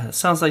 Yeah, it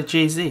sounds like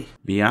Jay-Z.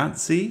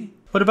 Beyonce?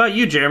 What about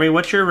you, Jeremy?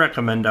 What's your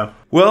recommendo?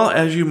 Well,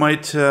 as you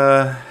might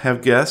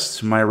have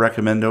guessed, my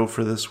recommendo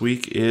for this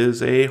week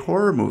is a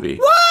horror movie.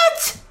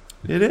 What?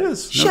 It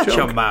is. No Shut joke.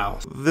 your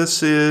mouth.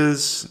 This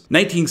is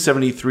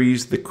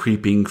 1973's The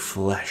Creeping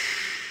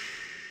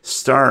Flesh,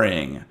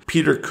 starring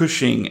Peter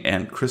Cushing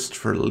and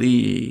Christopher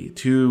Lee,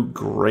 two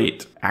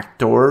great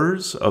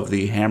actors of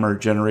the Hammer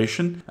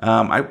generation.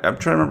 I'm trying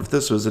to remember if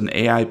this was an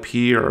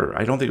AIP or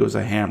I don't think it was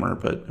a Hammer,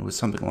 but it was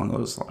something along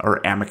those lines,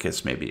 or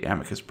Amicus, maybe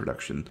Amicus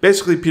production.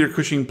 Basically, Peter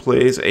Cushing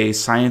plays a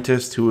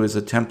scientist who is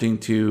attempting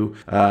to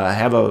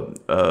have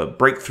a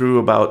breakthrough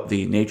about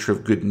the nature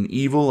of good and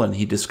evil, and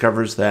he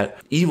discovers that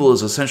evil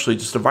is essentially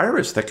just a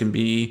virus that can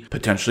be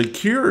potentially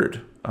cured.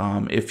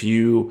 If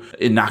you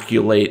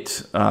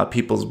inoculate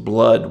people's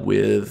blood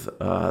with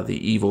the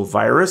evil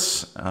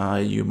virus,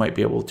 you might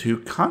be able to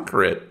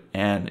conquer it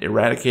and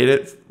eradicate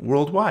it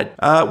worldwide.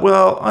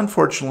 Well,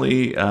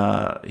 unfortunately,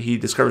 he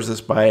discovers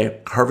this by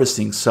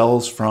harvesting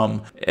cells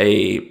from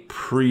a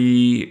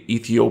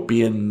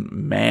pre-Ethiopian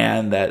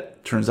man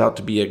that turns out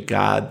to be a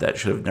god that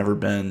should have never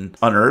been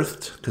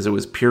unearthed because it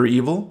was pure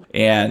evil.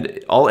 And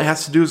all it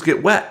has to do is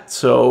get wet.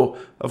 So,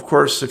 of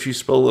course, if you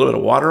spill a little bit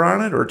of water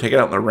on it or take it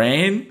out in the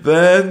rain,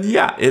 then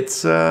yeah,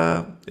 it's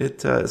not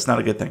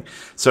a good thing.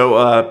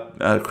 So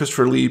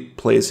Christopher Lee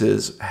plays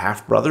his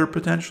half-brother,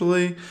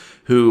 potentially,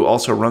 who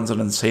also runs an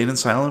insane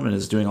asylum and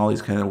is doing all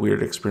these kind of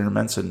weird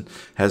experiments and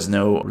has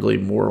no really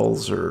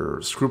morals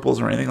or scruples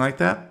or anything like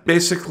that.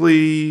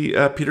 Basically,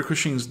 Peter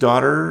Cushing's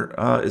daughter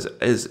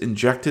is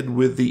injected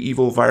with the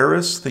evil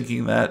virus,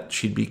 thinking that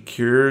she'd be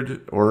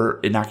cured or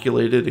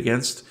inoculated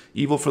against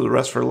evil for the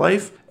rest of her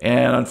life.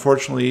 And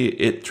unfortunately,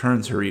 it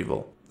turns her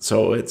evil.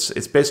 So it's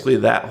basically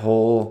that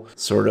whole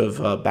sort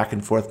of back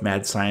and forth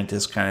mad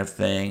scientist kind of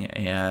thing,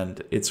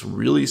 and it's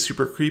really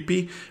super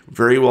creepy.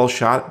 Very well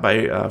shot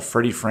by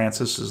Freddie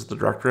Francis is the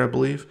director, I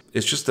believe.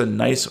 It's just a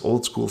nice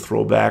old school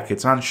throwback.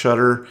 It's on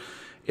Shudder.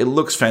 It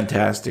looks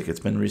fantastic. It's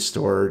been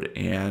restored,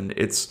 and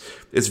it's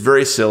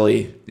very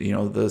silly. You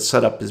know, the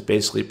setup is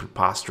basically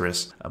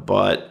preposterous,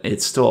 but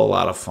it's still a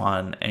lot of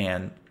fun.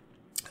 And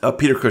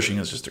Peter Cushing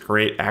is just a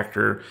great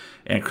actor,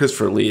 and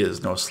Christopher Lee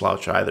is no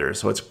slouch either.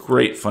 So it's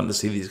great fun to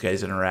see these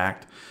guys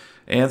interact.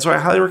 And so I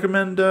highly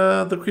recommend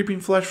The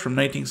Creeping Flesh from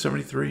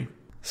 1973.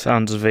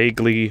 Sounds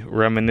vaguely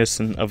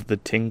reminiscent of The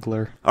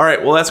Tingler. All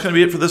right, well, that's going to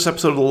be it for this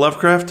episode of the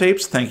Lovecraft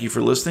Tapes. Thank you for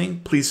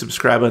listening. Please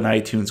subscribe on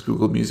iTunes,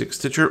 Google Music,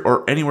 Stitcher,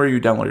 or anywhere you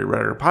download your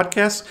regular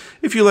podcasts.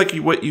 If you like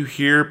what you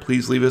hear,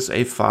 please leave us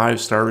a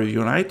 5-star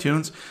review on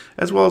iTunes,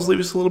 as well as leave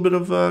us a little bit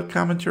of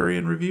commentary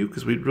and review,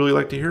 because we'd really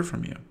like to hear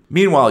from you.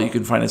 Meanwhile, you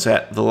can find us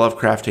at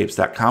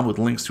thelovecrafttapes.com with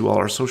links to all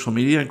our social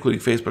media, including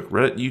Facebook,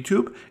 Reddit,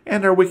 YouTube,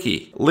 and our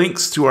wiki.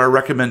 Links to our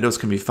recommendos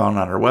can be found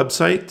on our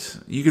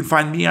website. You can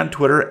find me on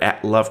Twitter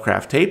at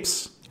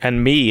LovecraftTapes.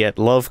 And me at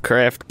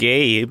Lovecraft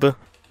Gabe.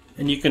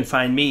 And you can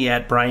find me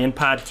at Brian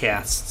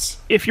Podcasts.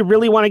 If you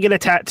really want to get a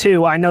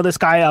tattoo, I know this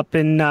guy up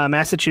in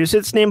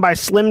Massachusetts named by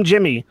Slim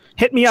Jimmy.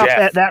 Hit me up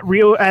Jeff.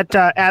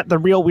 at the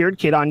Real Weird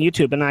Kid on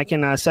YouTube, and I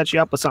can set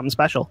you up with something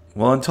special.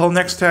 Well, until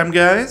next time,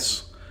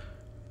 guys,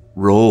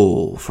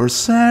 roll for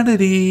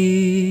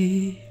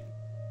sanity.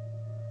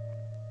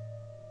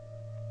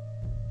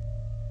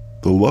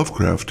 The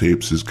Lovecraft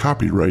Tapes is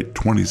copyright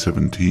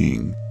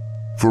 2017.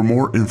 For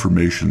more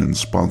information and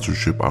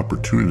sponsorship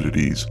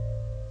opportunities,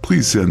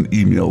 please send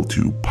email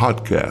to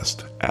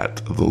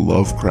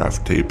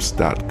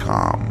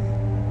podcast@thelovecrafttapes.com.